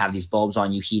hot. When you have these bulbs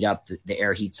on, you heat up, the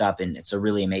air heats up, and it's a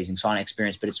really amazing sauna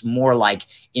experience. But it's more like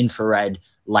infrared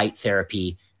light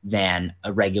therapy than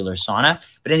a regular sauna.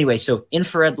 But anyway, so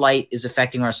infrared light is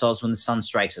affecting our cells when the sun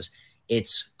strikes us.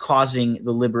 It's causing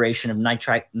the liberation of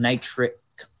nitric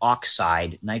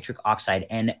oxide,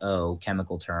 NO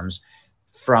chemical terms,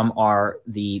 from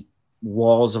the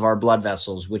walls of our blood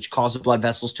vessels, which cause the blood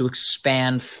vessels to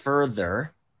expand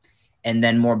further. And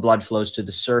then more blood flows to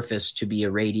the surface to be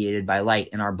irradiated by light.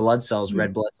 And our blood cells,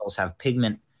 red blood cells, have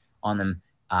pigment on them,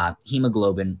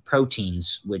 hemoglobin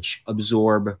proteins, which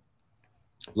absorb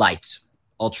light,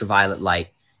 ultraviolet light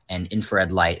and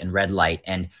infrared light and red light.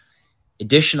 And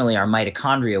additionally, our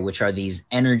mitochondria, which are these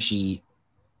energy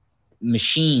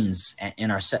machines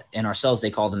in our cells, they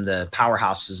call them the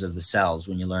powerhouses of the cells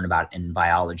when you learn about it in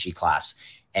biology class.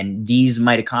 And these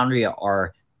mitochondria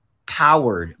are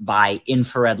powered by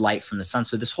infrared light from the sun.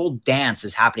 So this whole dance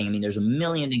is happening. I mean, there's a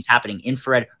million things happening.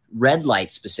 Infrared red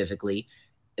light specifically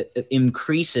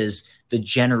increases the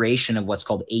generation of what's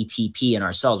called ATP in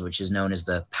our cells, which is known as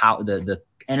the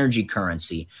energy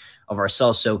currency of our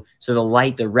cells. So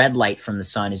the red light from the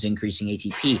sun is increasing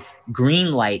ATP.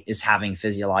 Green light is having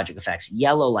physiologic effects.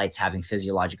 Yellow light's having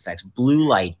physiologic effects. Blue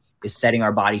light is setting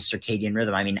our body's circadian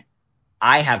rhythm. I mean,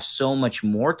 I have so much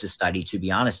more to study, to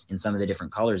be honest, in some of the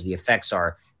different colors. The effects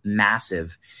are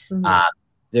massive.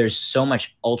 There's so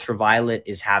much. Ultraviolet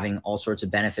is having all sorts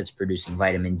of benefits, producing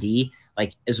vitamin D.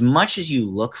 Like, as much as you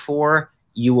look for,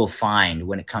 you will find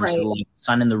when it comes to the light of the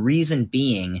sun. And the reason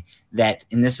being that,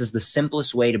 and this is the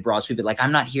simplest way to broad sweep it, like,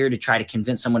 I'm not here to try to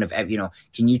convince someone of,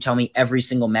 can you tell me every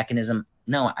single mechanism?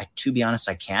 No, to be honest,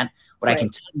 I can't. What I can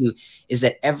tell you is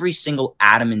that every single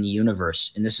atom in the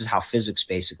universe, and this is how physics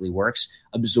basically works,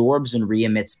 absorbs and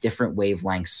re-emits different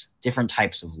wavelengths, different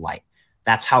types of light.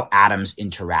 That's how atoms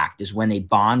interact, is when they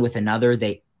bond with another,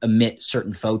 they emit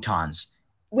certain photons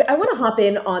I want to hop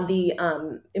in on the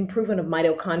improvement of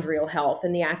mitochondrial health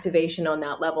and the activation on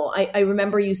that level. I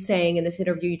remember you saying in this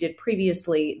interview you did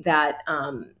previously that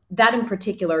that in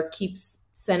particular keeps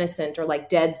senescent or like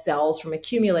dead cells from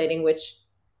accumulating, which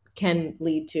can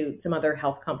lead to some other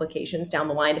health complications down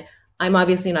the line. I'm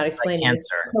obviously not Like explaining this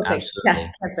cancer, perfect.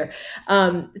 Yeah, absolutely.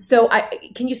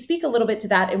 cancer. Can you speak a little bit to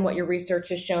that and what your research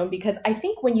has shown? Because I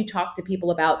think when you talk to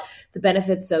people about the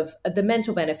benefits of the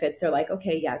mental benefits, they're like,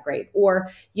 okay, yeah, great. Or,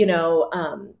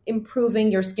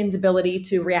 improving your skin's ability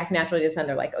to react naturally to the sun,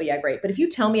 they're like, oh, yeah, great. But if you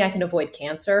tell me I can avoid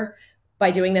cancer by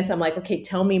doing this, I'm like, okay,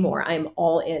 tell me more. I'm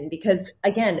all in because,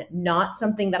 again, not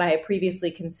something that I had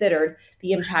previously considered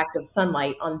the impact of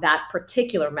sunlight on that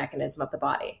particular mechanism of the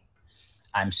body.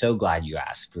 I'm so glad you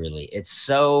asked, really. It's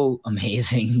so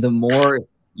amazing. The more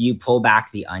you pull back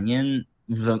the onion,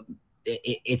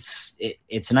 it's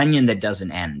an onion that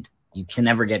doesn't end. You can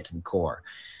never get to the core.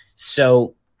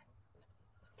 So,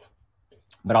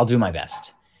 but I'll do my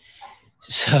best.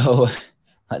 So,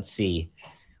 let's see.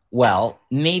 Well,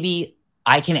 maybe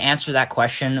I can answer that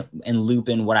question and loop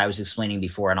in what I was explaining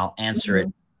before, and I'll answer it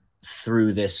Mhm.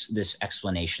 through this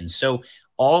explanation. So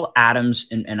all atoms,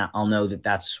 and I'll know that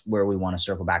that's where we want to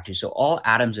circle back to. So all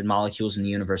atoms and molecules in the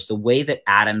universe, the way that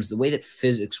atoms, the way that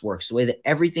physics works, the way that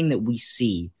everything that we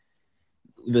see,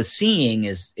 the seeing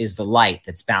is the light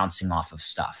that's bouncing off of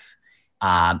stuff,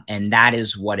 and that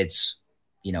is what it's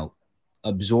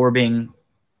absorbing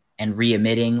and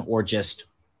re-emitting or just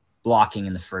blocking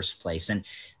in the first place. And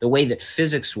the way that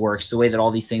physics works, the way that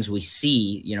all these things we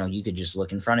see, you could just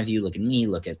look in front of you, look at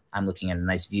me, I'm looking at a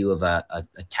nice view of a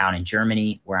town in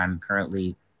Germany where I'm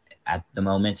currently at the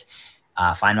moment,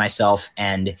 find myself.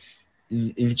 And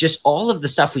just all of the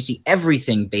stuff we see,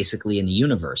 everything basically in the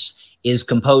universe is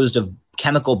composed of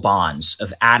chemical bonds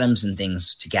of atoms and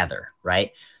things together,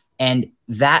 right? And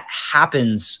that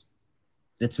happens,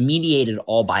 that's mediated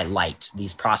all by light,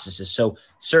 these processes. So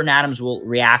certain atoms will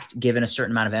react given a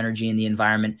certain amount of energy in the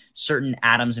environment. Certain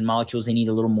atoms and molecules, they need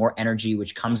a little more energy,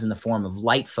 which comes in the form of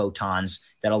light photons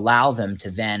that allow them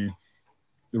to then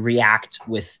react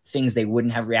with things they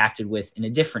wouldn't have reacted with in a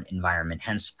different environment.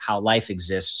 Hence how life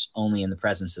exists only in the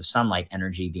presence of sunlight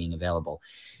energy being available.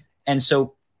 And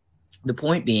so the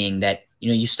point being that,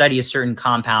 you study a certain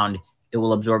compound, it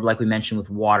will absorb, like we mentioned with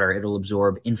water, it'll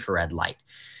absorb infrared light.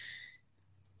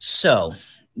 So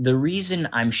the reason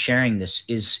I'm sharing this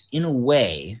is, in a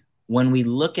way, when we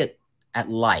look at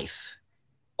life,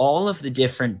 all of the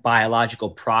different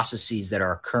biological processes that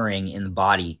are occurring in the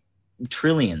body,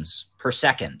 trillions per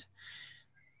second,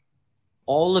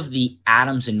 all of the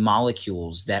atoms and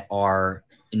molecules that are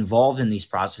involved in these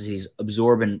processes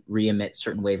absorb and re-emit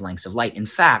certain wavelengths of light. In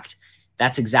fact,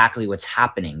 that's exactly what's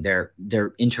happening.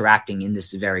 They're interacting in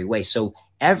this very way. So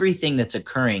everything that's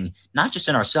occurring, not just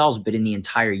in our cells, but in the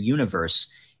entire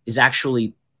universe, is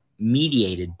actually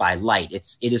mediated by light.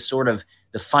 It is sort of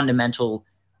the fundamental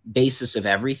basis of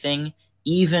everything.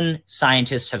 Even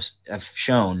scientists have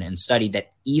shown and studied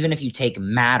that even if you take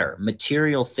matter,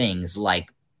 material things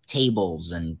like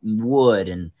tables and wood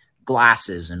and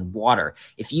glasses and water,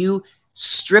 if you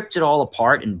stripped it all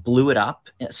apart and blew it up,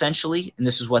 essentially, and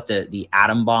this is what the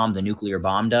atom bomb, the nuclear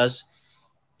bomb does,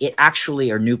 it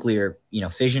actually, or nuclear,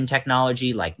 fission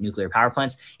technology like nuclear power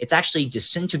plants, it's actually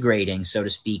disintegrating, so to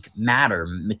speak, matter,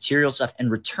 material stuff, and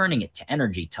returning it to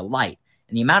energy, to light.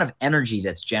 And the amount of energy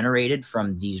that's generated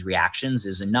from these reactions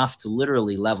is enough to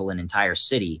literally level an entire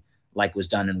city, like was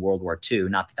done in World War II.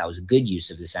 Not that that was a good use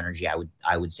of this energy.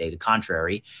 I would say the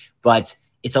contrary, but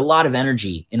it's a lot of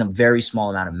energy in a very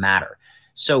small amount of matter.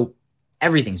 So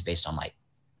everything's based on light.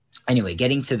 Anyway,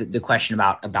 getting to the question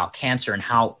about cancer and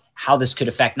how this could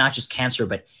affect not just cancer,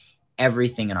 but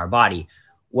everything in our body.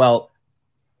 Well,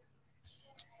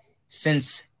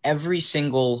 since every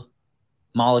single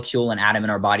molecule and atom in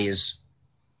our body is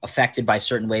affected by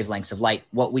certain wavelengths of light,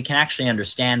 what we can actually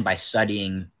understand by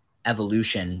studying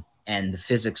evolution and the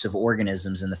physics of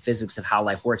organisms and the physics of how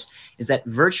life works is that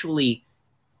virtually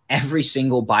every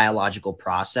single biological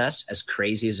process, as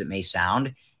crazy as it may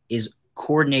sound, is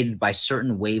coordinated by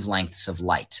certain wavelengths of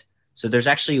light. So there's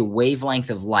actually a wavelength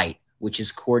of light which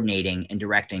is coordinating and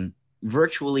directing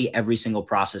virtually every single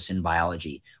process in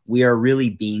biology. We are really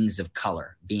beings of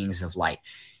color, beings of light.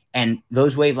 And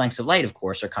those wavelengths of light, of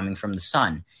course, are coming from the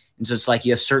sun. And so it's like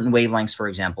you have certain wavelengths, for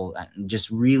example, just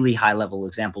really high level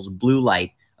examples, blue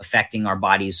light affecting our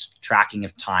body's tracking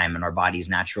of time and our body's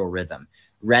natural rhythm,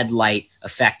 red light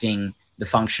affecting the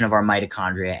function of our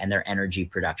mitochondria and their energy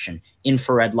production,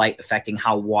 infrared light affecting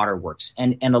how water works,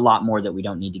 and a lot more that we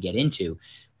don't need to get into.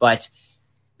 But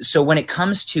so when it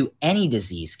comes to any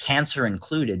disease, cancer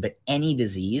included, but any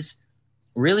disease,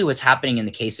 really what's happening in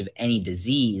the case of any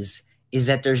disease is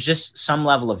that there's just some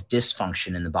level of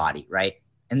dysfunction in the body, right?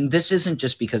 And this isn't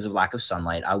just because of lack of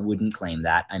sunlight. I wouldn't claim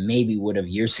that. I maybe would have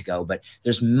years ago, but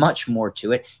there's much more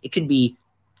to it. It could be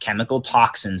chemical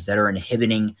toxins that are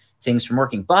inhibiting things from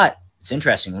working. But it's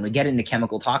interesting when we get into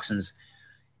chemical toxins,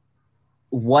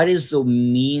 what is the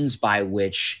means by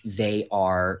which they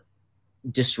are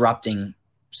disrupting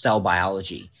cell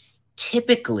biology?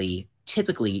 Typically,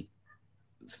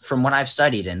 from what I've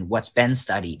studied and what's been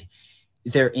studied,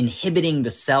 they're inhibiting the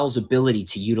cell's ability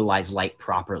to utilize light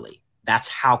properly. That's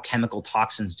how chemical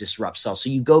toxins disrupt cells. So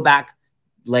you go back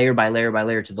layer by layer by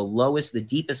layer to the lowest, the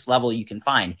deepest level you can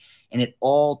find, and it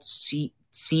all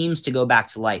seems to go back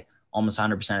to light almost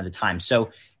 100% of the time. So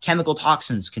chemical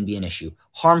toxins can be an issue.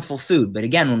 Harmful food. But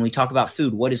again, when we talk about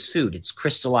food, what is food? It's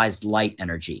crystallized light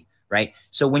energy, right?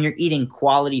 So when you're eating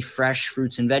quality fresh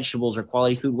fruits and vegetables or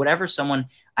quality food, whatever someone,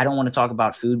 I don't want to talk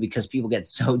about food because people get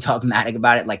so dogmatic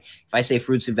about it. Like if I say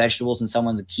fruits and vegetables and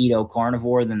someone's a keto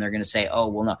carnivore, then they're going to say, oh,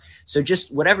 well, no. So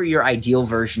just whatever your ideal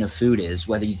version of food is,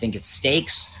 whether you think it's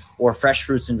steaks or fresh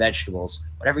fruits and vegetables,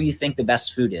 whatever you think the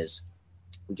best food is,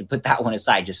 we can put that one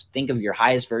aside. Just think of your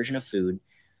highest version of food,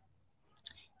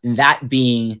 and that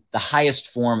being the highest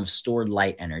form of stored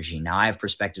light energy. Now, I have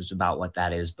perspectives about what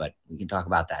that is, but we can talk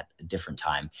about that a different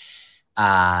time.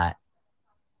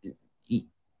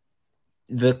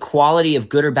 The quality of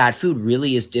good or bad food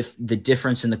really is the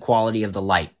difference in the quality of the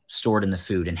light stored in the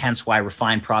food, and hence why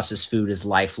refined processed food is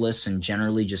lifeless and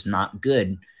generally just not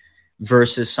good,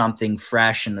 versus something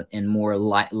fresh and more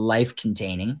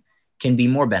life-containing can be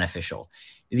more beneficial.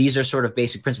 These are sort of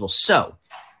basic principles. So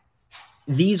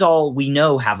these all we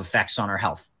know have effects on our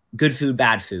health. Good food,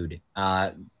 bad food,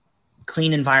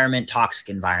 clean environment, toxic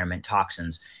environment,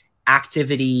 toxins,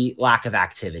 activity, lack of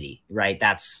activity, right?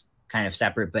 That's kind of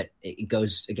separate, but it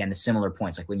goes again to similar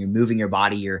points. Like when you're moving your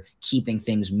body, you're keeping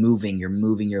things moving, you're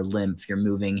moving your lymph,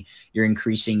 you're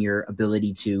increasing your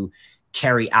ability to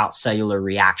carry out cellular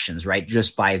reactions, right?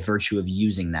 Just by virtue of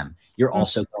using them. You're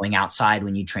also going outside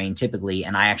when you train typically.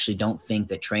 And I actually don't think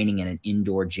that training in an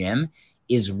indoor gym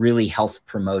is really health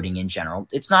promoting in general.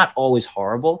 It's not always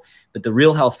horrible, but the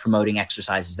real health promoting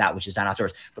exercise is that which is done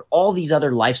outdoors. But all these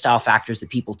other lifestyle factors that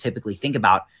people typically think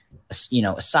about,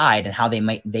 aside, and how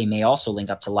they may also link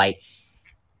up to light,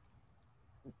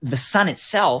 the sun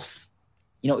itself,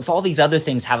 if all these other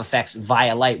things have effects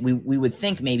via light, we would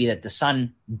think maybe that the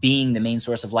sun being the main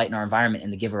source of light in our environment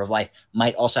and the giver of life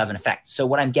might also have an effect. So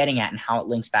what I'm getting at and how it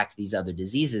links back to these other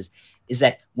diseases is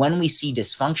that when we see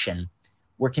dysfunction,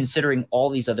 we're considering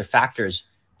all these other factors,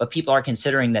 but people are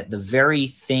considering that the very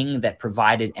thing that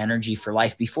provided energy for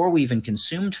life before we even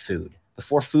consumed food,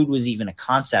 before food was even a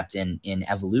concept in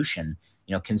evolution,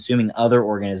 consuming other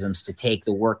organisms to take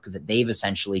the work that they've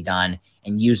essentially done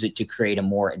and use it to create a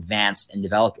more advanced and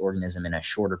developed organism in a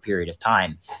shorter period of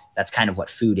time. That's kind of what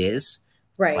food is.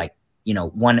 Right. It's like,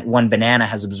 one banana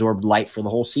has absorbed light for the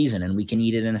whole season and we can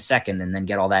eat it in a second and then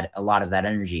get a lot of that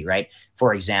energy, right?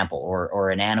 For example, or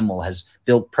an animal has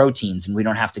built proteins and we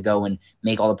don't have to go and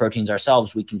make all the proteins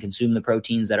ourselves. We can consume the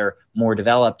proteins that are more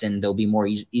developed and they'll be more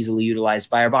easily utilized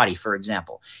by our body, for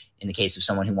example, in the case of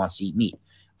someone who wants to eat meat,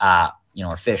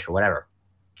 or fish or whatever.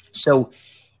 So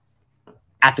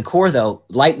at the core, though,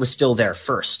 light was still there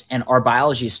first, and our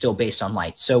biology is still based on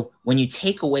light. So when you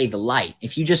take away the light,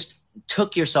 if you just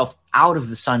took yourself out of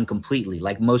the sun completely,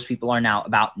 like most people are now,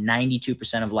 about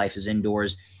 92% of life is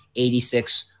indoors,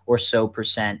 86 or so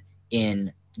percent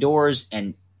indoors,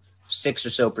 and 6 or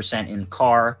so percent in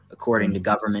car, according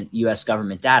to US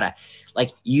government data.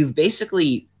 Like you've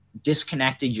basically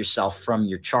disconnected yourself from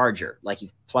your charger. Like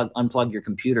you've unplugged your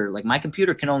computer. Like my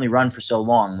computer can only run for so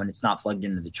long when it's not plugged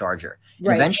into the charger.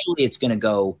 Right. Eventually it's going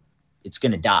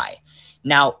to die.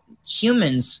 Now,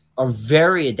 humans are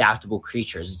very adaptable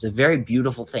creatures. It's a very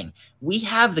beautiful thing. We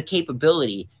have the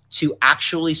capability to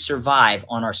actually survive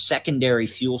on our secondary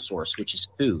fuel source, which is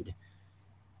food,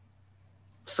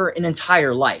 for an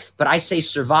entire life. But I say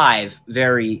survive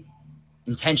very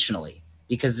intentionally,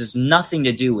 because there's nothing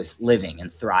to do with living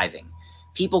and thriving.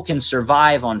 People can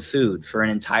survive on food for an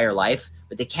entire life,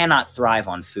 but they cannot thrive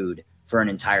on food for an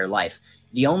entire life.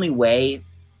 The only way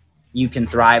you can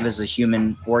thrive as a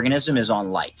human organism is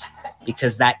on light,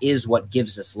 because that is what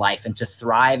gives us life. And to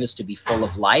thrive is to be full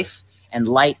of life, and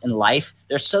light and life,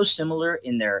 they're so similar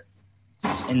in their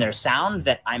sound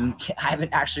that I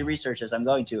haven't actually researched as I'm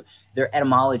going to. Their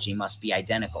etymology must be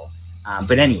identical.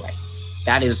 But anyway,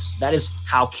 that is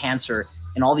how cancer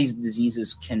and all these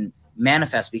diseases can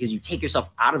manifest, because you take yourself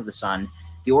out of the sun,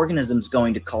 the organism's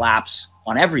going to collapse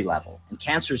on every level. And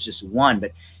cancer is just one.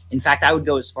 But in fact, I would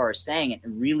go as far as saying it,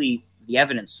 and really the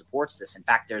evidence supports this. In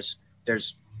fact,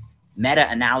 there's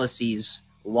meta-analyses,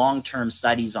 long-term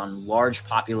studies on large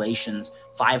populations,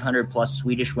 500 plus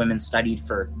Swedish women studied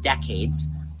for decades,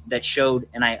 that showed,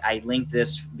 and I linked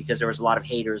this because there was a lot of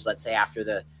haters, let's say, after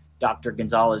the Dr.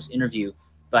 Gonzalez interview,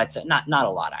 but not a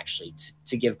lot, actually,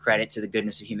 to give credit to the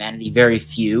goodness of humanity, very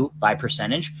few by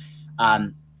percentage.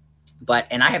 And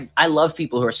I love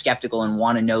people who are skeptical and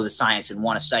want to know the science and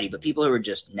want to study, but people who are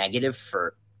just negative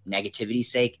for negativity's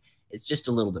sake, it's just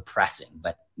a little depressing,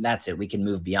 but that's it. We can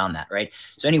move beyond that, right?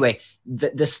 So anyway,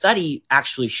 the study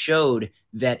actually showed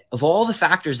that of all the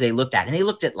factors they looked at, and they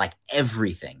looked at like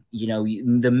everything,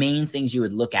 the main things you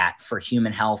would look at for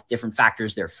human health, different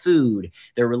factors, their food,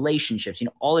 their relationships,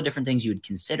 all the different things you would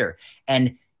consider.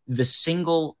 And the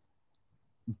single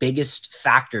biggest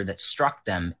factor that struck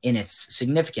them in its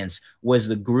significance was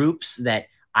the groups that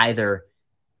either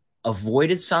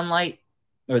avoided sunlight,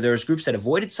 or there's groups that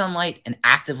avoided sunlight and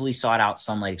actively sought out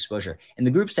sunlight exposure. And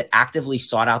the groups that actively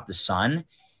sought out the sun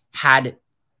had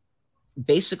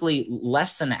basically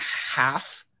less than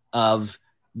half of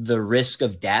the risk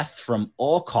of death from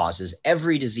all causes,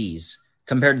 every disease,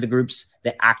 compared to the groups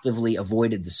that actively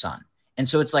avoided the sun. And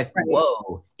so it's like, right.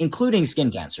 Whoa, including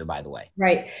skin cancer, by the way.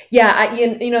 Right. Yeah.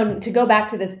 To go back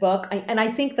to this book,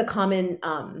 I think the common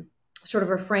sort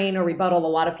of refrain or rebuttal a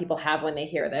lot of people have when they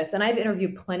hear this, and I've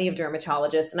interviewed plenty of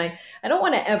dermatologists, and I don't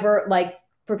want to ever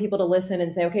for people to listen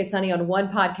and say, okay, Sunny, on one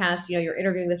podcast, you're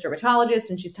interviewing this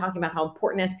dermatologist and she's talking about how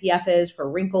important SPF is for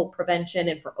wrinkle prevention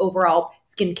and for overall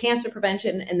skin cancer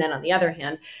prevention. And then on the other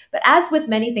hand, but as with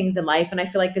many things in life, and I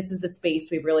feel like this is the space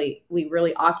we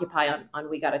really occupy on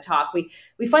We Gotta Talk, we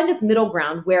find this middle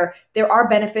ground where there are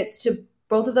benefits to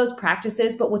both of those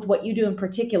practices, but with what you do in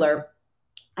particular,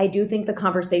 I do think the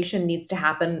conversation needs to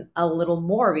happen a little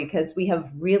more, because we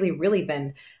have really, really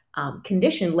been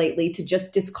conditioned lately to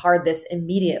just discard this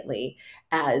immediately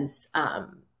as,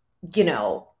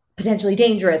 potentially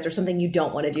dangerous or something you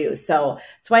don't want to do. So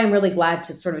that's why I'm really glad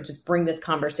to sort of just bring this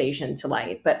conversation to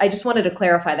light. But I just wanted to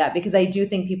clarify that, because I do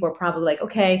think people are probably like,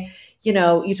 okay,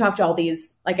 you talk to all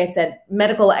these, like I said,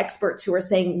 medical experts who are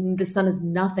saying the sun is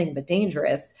nothing but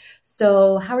dangerous.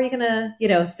 So how are you going to,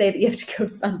 say that you have to go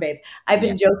sunbathe? I've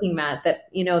been joking, Matt, that,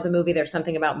 the movie, There's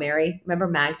Something About Mary. Remember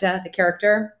Magda, the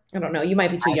character? I don't know. You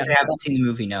might be too young. I haven't seen the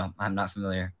movie. No, I'm not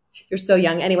familiar. You're so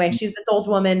young. Anyway, she's this old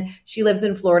woman. She lives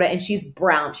in Florida and she's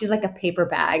brown. She's like a paper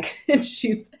bag. And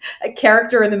she's a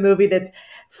character in the movie that's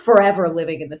forever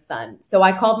living in the sun. So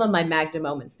I call them my Magda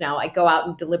moments now. I go out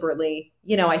and deliberately,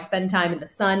 I spend time in the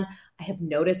sun. I have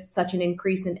noticed such an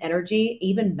increase in energy,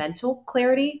 even mental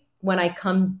clarity, when I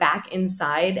come back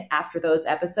inside after those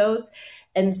episodes.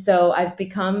 And so I've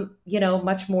become,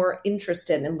 much more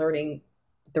interested in learning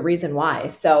the reason why.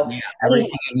 So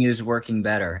everything in you is working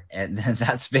better. And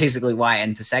that's basically why.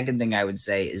 And the second thing I would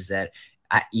say is that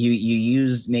you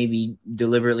use, maybe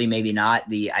deliberately, maybe not,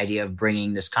 the idea of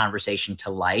bringing this conversation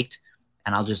to light.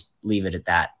 And I'll just leave it at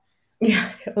that.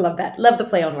 Yeah, I love that. Love the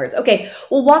play on words. Okay,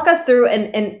 well, walk us through,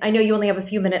 and I know you only have a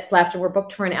few minutes left and we're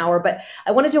booked for an hour, but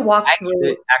I wanted to walk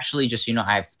through. Actually, just,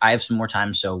 I have some more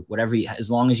time. So whatever,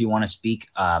 as long as you want to speak,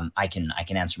 I can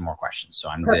answer more questions. So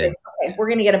I'm perfect. Good. Okay, we're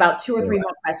going to get about 2 or 3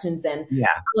 more questions in. Yeah.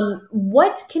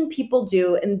 What can people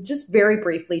do? And just very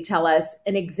briefly, tell us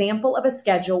an example of a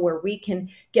schedule where we can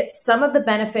get some of the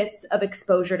benefits of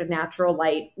exposure to natural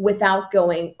light without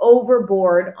going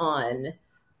overboard on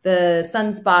the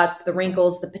sunspots, the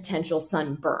wrinkles, the potential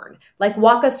sunburn. Like,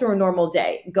 walk us through a normal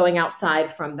day, going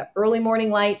outside from the early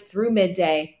morning light through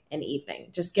midday and evening.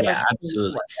 Just give us.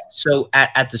 Absolutely. So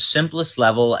at the simplest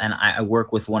level, and I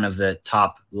work with one of the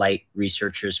top light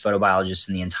researchers, photobiologists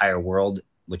in the entire world,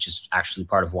 which is actually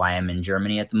part of why I'm in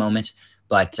Germany at the moment.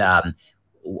 But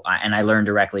and I learned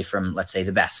directly from, let's say,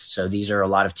 the best. So these are a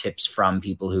lot of tips from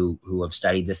people who have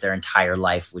studied this their entire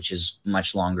life, which is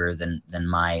much longer than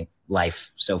my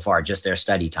life so far, just their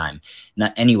study time.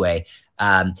 Anyway,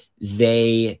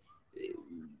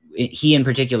 he in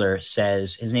particular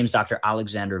says, his name's Dr.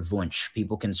 Alexander Wunsch.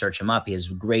 People can search him up. He has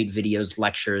great videos,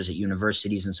 lectures at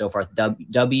universities and so forth.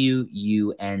 W-U-N-S-C-H,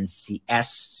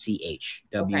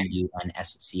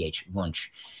 W-U-N-S-C-H, Wunsch.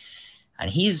 And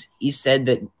he said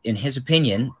that, in his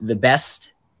opinion, the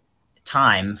best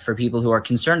time for people who are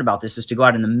concerned about this is to go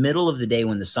out in the middle of the day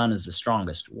when the sun is the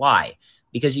strongest. Why?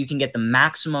 Because you can get the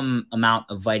maximum amount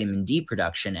of vitamin D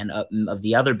production and of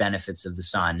the other benefits of the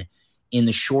sun in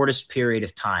the shortest period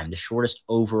of time, the shortest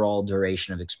overall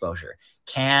duration of exposure.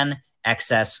 Can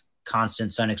excess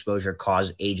constant sun exposure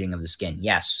cause aging of the skin?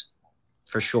 Yes,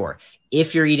 for sure.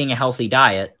 If you're eating a healthy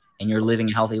diet and you're living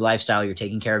a healthy lifestyle, you're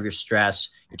taking care of your stress,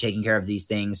 you're taking care of these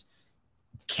things,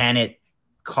 can it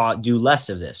do less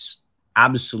of this?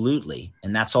 Absolutely.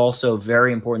 And that's also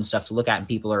very important stuff to look at. And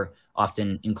people are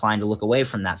often inclined to look away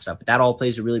from that stuff. But that all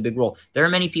plays a really big role. There are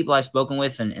many people I've spoken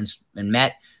with and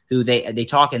met who they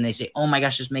talk and they say, oh my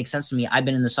gosh, this makes sense to me. I've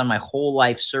been in the sun my whole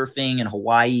life, surfing in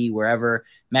Hawaii, wherever,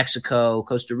 Mexico,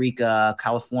 Costa Rica,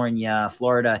 California,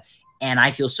 Florida. And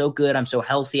I feel so good. I'm so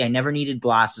healthy. I never needed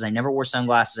glasses. I never wore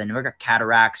sunglasses. I never got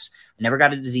cataracts. I never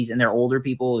got a disease. And they're older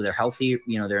people. They're healthy.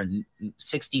 You know, they're in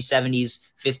 60s, 70s,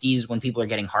 50s when people are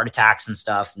getting heart attacks and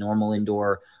stuff. Normal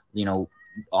indoor, you know,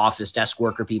 office desk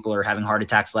worker people are having heart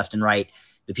attacks left and right.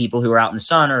 The people who are out in the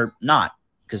sun are not,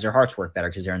 because their hearts work better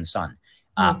because they're in the sun,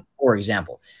 for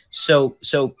example. So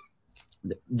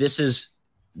this is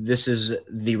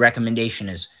the recommendation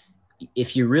is,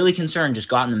 if you're really concerned, just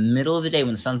go out in the middle of the day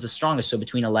when the sun's the strongest. So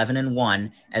between 11 and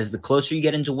 1, as the closer you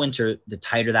get into winter, the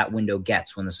tighter that window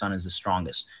gets when the sun is the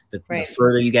strongest. The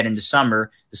further you get into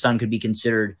summer, the sun could be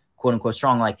considered quote unquote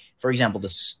strong. Like, for example,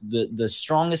 the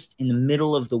strongest in the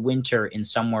middle of the winter in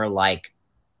somewhere like,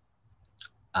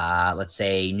 let's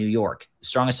say New York, the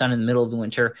strongest sun in the middle of the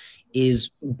winter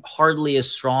is hardly as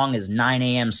strong as 9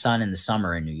 a.m. sun in the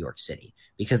summer in New York City,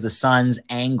 because the sun's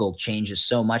angle changes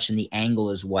so much, and the angle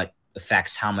is what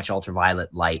affects how much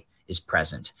ultraviolet light is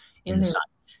present in the sun.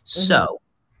 So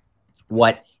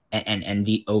what, and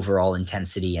the overall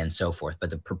intensity and so forth, but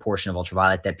the proportion of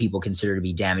ultraviolet that people consider to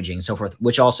be damaging and so forth,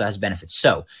 which also has benefits.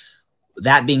 So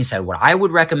that being said, what I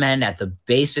would recommend at the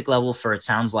basic level for, it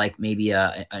sounds like maybe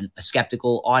a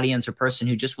skeptical audience or person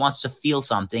who just wants to feel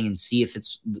something and see if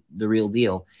it's the real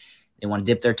deal, they want to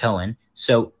dip their toe in.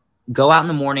 So go out in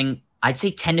the morning. I'd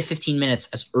say 10 to 15 minutes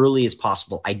as early as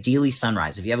possible, ideally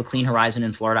sunrise. If you have a clean horizon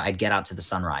in Florida, I'd get out to the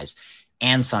sunrise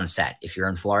and sunset if you're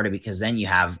in Florida, because then you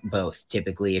have both.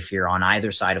 Typically, if you're on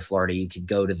either side of Florida, you could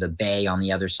go to the bay on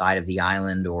the other side of the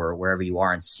island or wherever you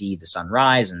are and see the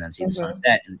sunrise and then see the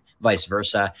sunset, and vice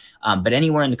versa. But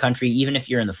anywhere in the country, even if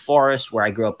you're in the forest, where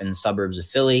I grew up in the suburbs of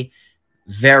Philly,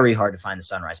 very hard to find the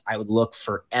sunrise. I would look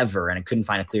forever and I couldn't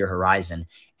find a clear horizon.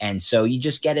 And so you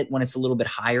just get it when it's a little bit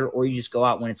higher, or you just go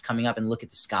out when it's coming up and look at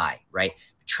the sky, right?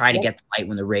 Try to get the light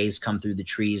when the rays come through the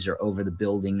trees or over the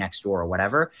building next door or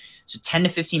whatever. So 10 to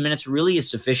 15 minutes really is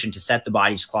sufficient to set the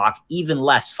body's clock. Even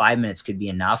less, 5 minutes could be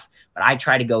enough. But I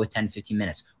try to go with 10 to 15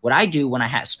 minutes. What I do when I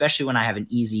have, especially when I have an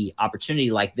easy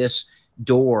opportunity like this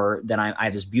door, that I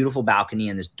have this beautiful balcony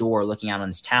and this door looking out on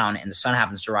this town, and the sun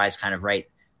happens to rise kind of right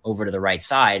over to the right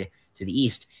side to the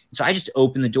east. And so I just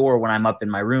open the door when I'm up in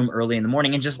my room early in the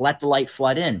morning and just let the light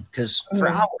flood in, because for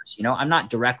hours, you know, I'm not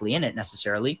directly in it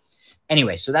necessarily.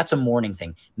 Anyway, so that's a morning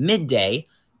thing. Midday,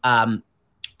 I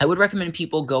would recommend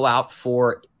people go out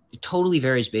for, it totally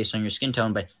varies based on your skin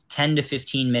tone, but 10 to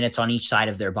 15 minutes on each side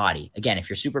of their body. Again, if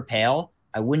you're super pale,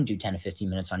 I wouldn't do 10 to 15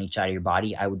 minutes on each side of your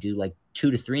body. I would do like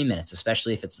 2 to 3 minutes,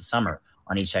 especially if it's the summer,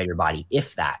 on each side of your body,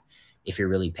 if you're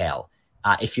really pale.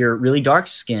 If you're really dark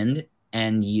skinned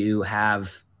and you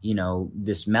have, you know,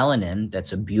 this melanin,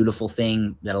 that's a beautiful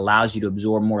thing that allows you to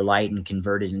absorb more light and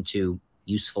convert it into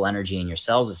useful energy in your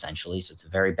cells, essentially. So it's a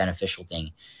very beneficial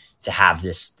thing to have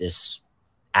this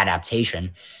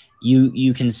adaptation.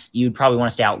 You'd probably want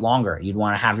to stay out longer. You'd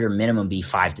want to have your minimum be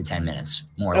 5 to 10 minutes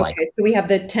more likely. So we have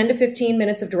the 10 to 15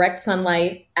 minutes of direct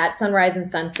sunlight at sunrise and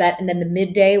sunset. And then the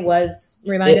midday was,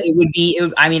 remind us.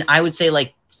 I would say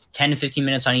like 10 to 15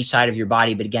 minutes on each side of your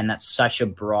body. But again, that's such a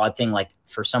broad thing. Like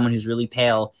for someone who's really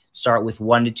pale, start with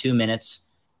 1 to 2 minutes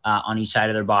on each side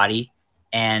of their body.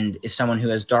 And if someone who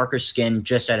has darker skin,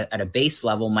 just at a base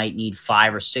level, might need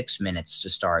 5 or 6 minutes to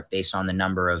start, based on the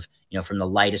number of, you know, from the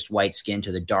lightest white skin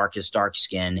to the darkest dark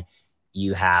skin,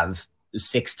 you have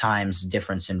 6 times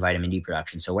difference in vitamin D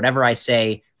production. So whatever I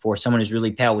say for someone who's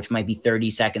really pale, which might be 30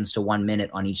 seconds to 1 minute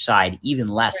on each side, even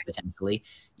less potentially,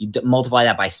 you multiply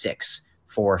that by 6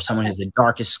 for someone who's the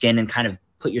darkest skin, and kind of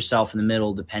put yourself in the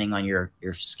middle depending on your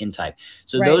skin type.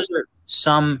 So those are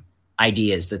some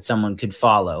ideas that someone could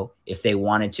follow if they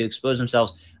wanted to expose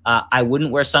themselves. I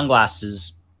wouldn't wear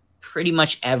sunglasses pretty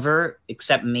much ever,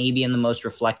 except maybe in the most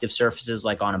reflective surfaces,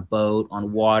 like on a boat,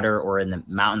 on water, or in the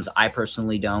mountains. I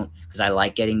personally don't, because I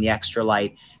like getting the extra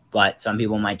light, but some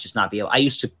people might just not be able. I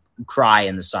used to cry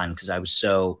in the sun because I was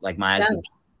so, like, my eyes,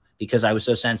 because I was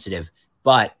so sensitive.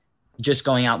 But just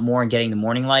going out more and getting the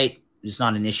morning light is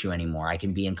not an issue anymore. I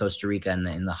can be in Costa Rica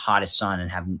in the hottest sun and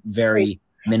have very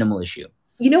minimal issue.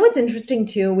 You know what's interesting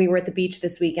too? We were at the beach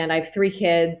this weekend. I have 3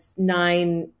 kids,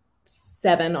 9,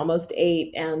 7, almost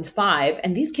 8, and 5.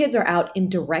 And these kids are out in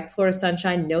direct Florida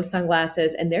sunshine, no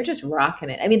sunglasses, and they're just rocking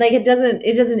it. I mean, like, it doesn't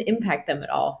impact them at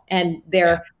all. And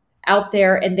they're out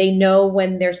there and they know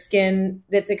when their skin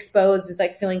that's exposed is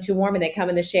like feeling too warm and they come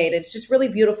in the shade. It's just really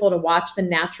beautiful to watch the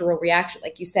natural reaction.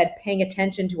 Like you said, paying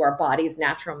attention to our body's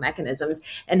natural mechanisms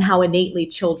and how innately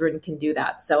children can do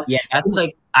that. So Yeah, that's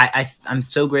like I'm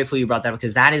so grateful you brought that,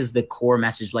 because that is the core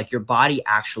message. Like, your body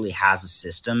actually has a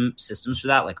systems for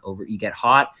that. Like, you get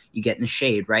hot, you get in the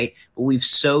shade, right? But we've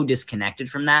so disconnected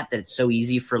from that it's so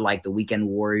easy for like the weekend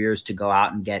warriors to go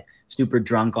out and get super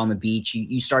drunk on the beach.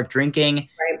 You start drinking,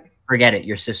 right, forget it,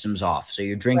 your system's off. So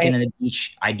you're drinking right. in the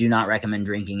beach. I do not recommend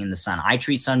drinking in the sun. I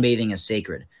treat sunbathing as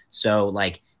sacred. So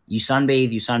like, you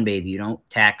sunbathe, you don't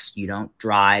text, you don't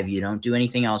drive, you don't do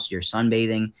anything else. You're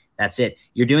sunbathing. That's it.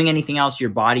 You're doing anything else,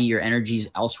 your body, your energy's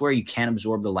elsewhere. You can't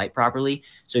absorb the light properly.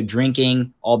 So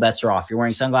drinking, all bets are off. You're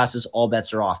wearing sunglasses, all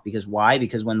bets are off. Because why?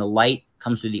 Because when the light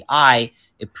comes through the eye,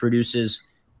 it produces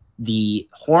the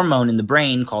hormone in the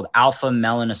brain called alpha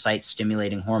melanocyte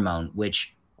stimulating hormone,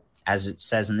 which, as it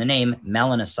says in the name,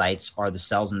 melanocytes are the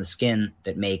cells in the skin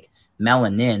that make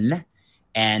melanin.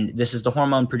 And this is the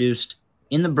hormone produced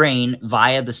in the brain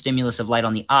via the stimulus of light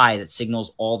on the eye that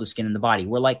signals all the skin in the body.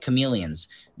 We're like chameleons.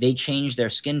 They change their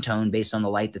skin tone based on the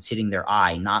light that's hitting their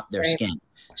eye, not their skin.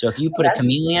 So if you put a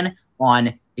chameleon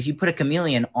on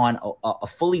a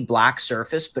fully black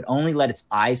surface, but only let its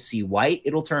eyes see white,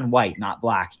 it'll turn white, not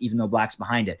black, even though black's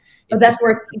behind it. That's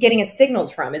where it's getting its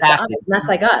signals from, is exactly. The eyes. That's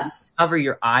like us. Cover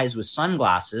your eyes with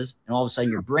sunglasses, and all of a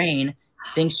sudden your brain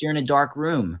thinks you're in a dark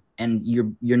room, and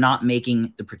you're not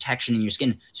making the protection in your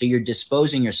skin. So you're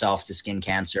disposing yourself to skin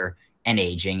cancer and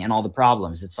aging and all the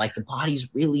problems. It's like the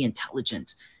body's really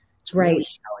intelligent. It's really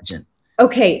intelligent.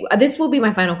 Okay, this will be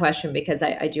my final question because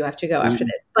I do have to go after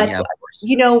this. But,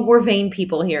 you know, we're vain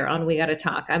people here on We Gotta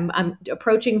Talk. I'm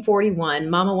approaching 41.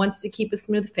 Mama wants to keep a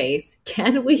smooth face.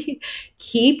 Can we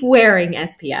keep wearing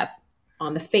SPF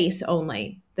on the face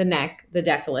only, the neck, the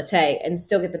décolleté, and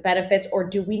still get the benefits? Or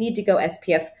do we need to go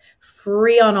SPF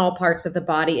free on all parts of the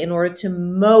body in order to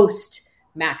most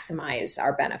maximize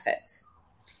our benefits?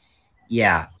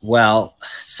 Yeah, well,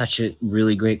 such a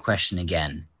really great question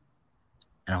again.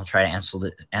 And I'll try to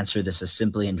answer this as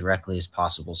simply and directly as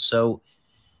possible. So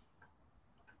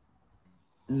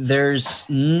there's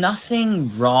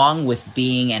nothing wrong with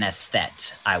being an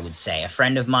aesthete, I would say. A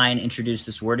friend of mine introduced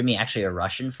this word to me, actually a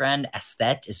Russian friend.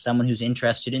 Aesthete is someone who's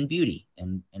interested in beauty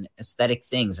and aesthetic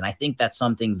things. And I think that's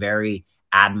something very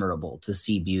admirable, to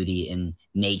see beauty in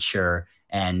nature.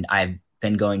 And I've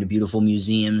been going to beautiful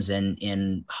museums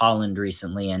in Holland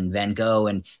recently, and Van Gogh,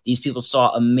 and these people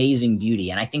saw amazing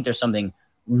beauty. And I think there's something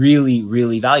really,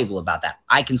 really valuable about that.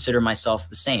 I consider myself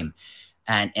the same.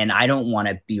 And I don't want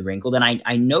to be wrinkled. And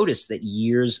I noticed that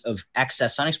years of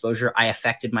excess sun exposure, I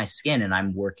affected my skin, and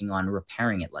I'm working on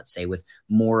repairing it, let's say, with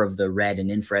more of the red and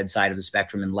infrared side of the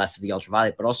spectrum and less of the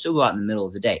ultraviolet, but I'll still go out in the middle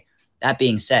of the day. That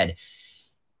being said,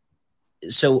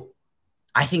 so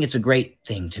I think it's a great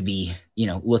thing to be,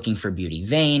 looking for beauty.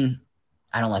 Vain,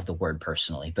 I don't like the word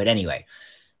personally, but anyway,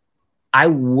 I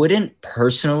wouldn't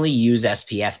personally use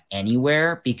SPF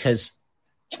anywhere, because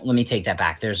let me take that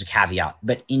back. There's a caveat.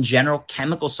 But in general,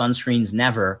 chemical sunscreens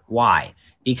never. Why?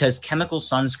 Because chemical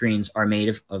sunscreens are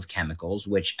made of chemicals,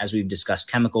 which, as we've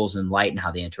discussed, chemicals and light and how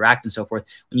they interact and so forth.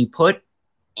 When you put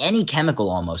any chemical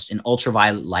almost in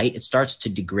ultraviolet light, it starts to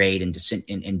degrade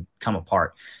and come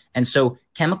apart. And so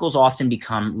chemicals often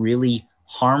become really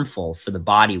harmful for the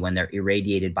body when they're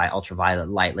irradiated by ultraviolet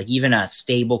light. Like even a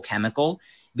stable chemical,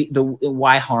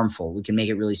 why harmful? We can make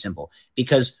it really simple.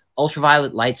 Because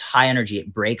ultraviolet light's high energy,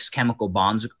 it breaks chemical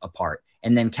bonds apart.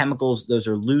 And then chemicals, those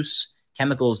are loose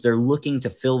chemicals, they're looking to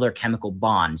fill their chemical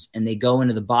bonds, and they go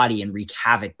into the body and wreak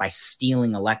havoc by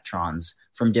stealing electrons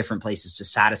from different places to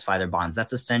satisfy their bonds.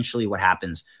 That's essentially what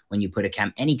happens when you put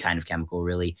any kind of chemical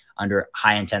really under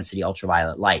high intensity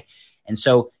ultraviolet light. And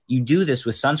so you do this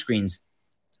with sunscreens.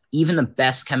 Even the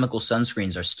best chemical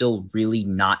sunscreens are still really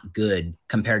not good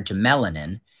compared to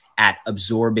melanin at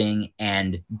absorbing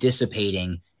and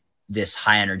dissipating this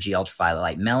high energy ultraviolet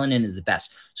light. Melanin is the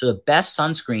best. So the best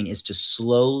sunscreen is to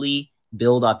slowly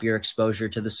build up your exposure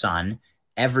to the sun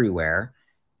everywhere,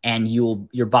 and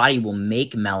your body will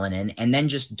make melanin, and then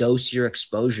just dose your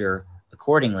exposure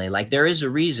accordingly. Like, there is a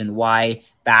reason why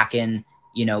back in,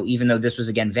 even though this was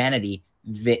again vanity,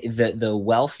 the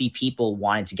wealthy people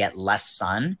wanted to get less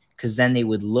sun, because then they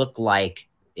would look like,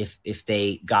 if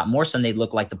they got more sun, they'd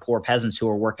look like the poor peasants who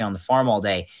are working on the farm all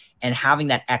day. And having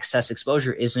that excess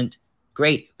exposure isn't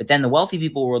great. But then the wealthy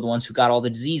people were the ones who got all the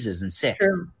diseases and sick.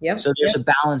 Sure. Yep. So there's a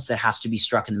balance that has to be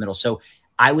struck in the middle. So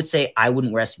I would say I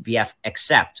wouldn't wear SPF,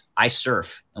 except I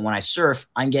surf. And when I surf,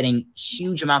 I'm getting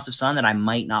huge amounts of sun that I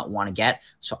might not want to get.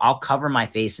 So I'll cover my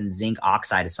face in zinc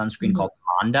oxide, a sunscreen called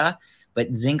Honda.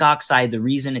 But zinc oxide, the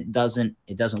reason it doesn't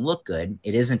look good,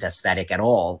 it isn't aesthetic at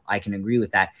all. I can agree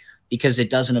with that because it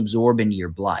doesn't absorb into your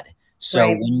blood. So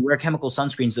Right. when you wear chemical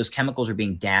sunscreens, those chemicals are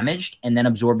being damaged and then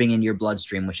absorbing into your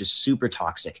bloodstream, which is super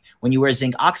toxic. When you wear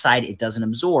zinc oxide, it doesn't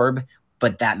absorb,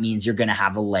 but that means you're going to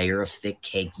have a layer of thick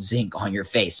caked zinc on your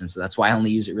face. And so that's why I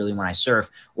only use it really when I surf,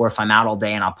 or if I'm out all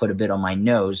day and I'll put a bit on my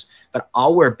nose. But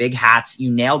I'll wear big hats. You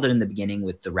nailed it in the beginning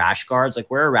with the rash guards. Like,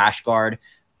 wear a rash guard,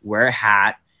 wear a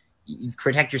hat, you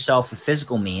protect yourself with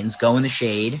physical means, go in the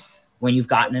shade when you've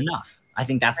gotten enough. I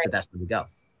think that's the best way to go.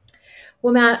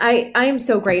 Well, Matt, I am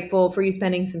so grateful for you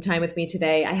spending some time with me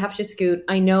today. I have to scoot.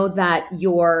 I know that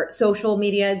your social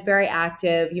media is very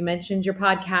active. You mentioned your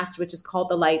podcast, which is called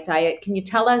The Light Diet. Can you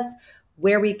tell us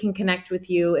where we can connect with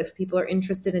you if people are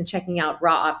interested in checking out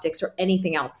Raw Optics or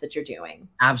anything else that you're doing?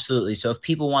 Absolutely. So if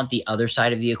people want the other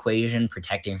side of the equation,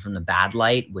 protecting from the bad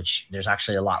light, which there's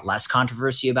actually a lot less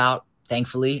controversy about,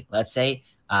 thankfully, let's say,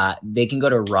 they can go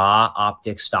to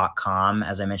rawoptics.com.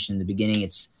 As I mentioned in the beginning,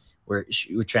 we're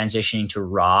transitioning to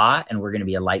Raw, and we're going to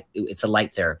be it's a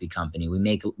light therapy company. We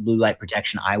make blue light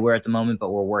protection eyewear at the moment, but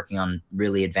we're working on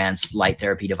really advanced light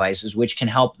therapy devices, which can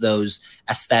help those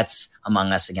aesthetes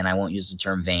among us. Again, I won't use the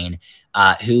term vain,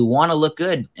 who want to look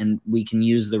good. And we can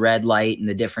use the red light and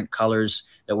the different colors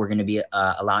that we're going to be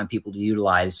allowing people to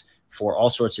utilize for all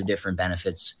sorts of different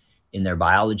benefits in their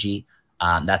biology.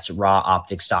 That's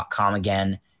rawoptics.com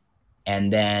again.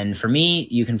 And then for me,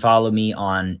 you can follow me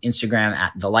on Instagram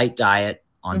at The Light Diet,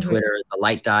 on Twitter, The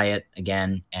Light Diet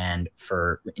again. And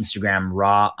for Instagram,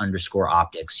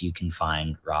 raw_optics, you can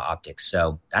find Raw Optics.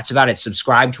 So that's about it.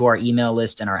 Subscribe to our email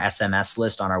list and our SMS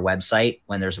list on our website.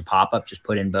 When there's a pop-up, just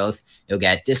put in both. You'll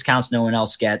get discounts no one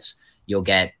else gets. You'll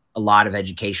get a lot of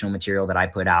educational material that I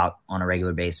put out on a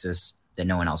regular basis that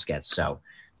no one else gets. So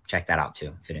check that out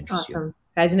too, if it interests you.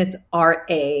 Guys, and it's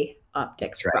RA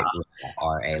Optics. Right.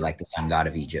 RA, like the sun god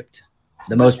of Egypt.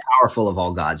 The most powerful of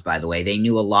all gods, by the way. They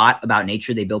knew a lot about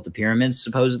nature. They built the pyramids,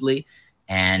 supposedly.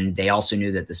 And they also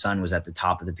knew that the sun was at the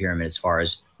top of the pyramid as far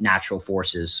as natural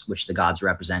forces, which the gods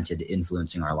represented,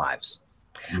 influencing our lives.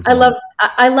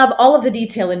 I love all of the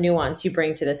detail and nuance you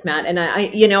bring to this, Matt. And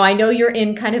I know you're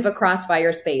in kind of a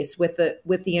crossfire space with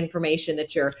the information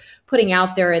that you're putting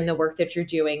out there and the work that you're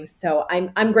doing. So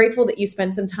I'm grateful that you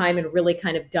spent some time and really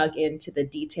kind of dug into the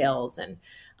details and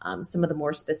some of the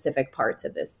more specific parts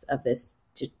of this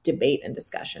debate and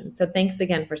discussion. So thanks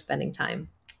again for spending time.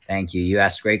 Thank you. You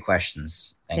asked great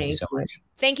questions. Thank you so much.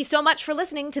 Thank you so much for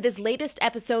listening to this latest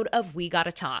episode of We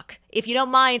Gotta Talk. If you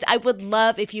don't mind, I would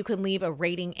love if you could leave a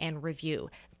rating and review.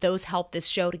 Those help this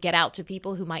show to get out to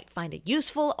people who might find it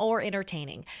useful or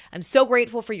entertaining. I'm so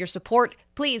grateful for your support.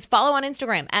 Please follow on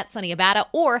Instagram at SunnyAbata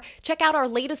or check out our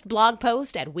latest blog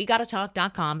post at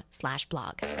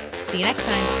wegottatalk.com/blog. See you next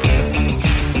time.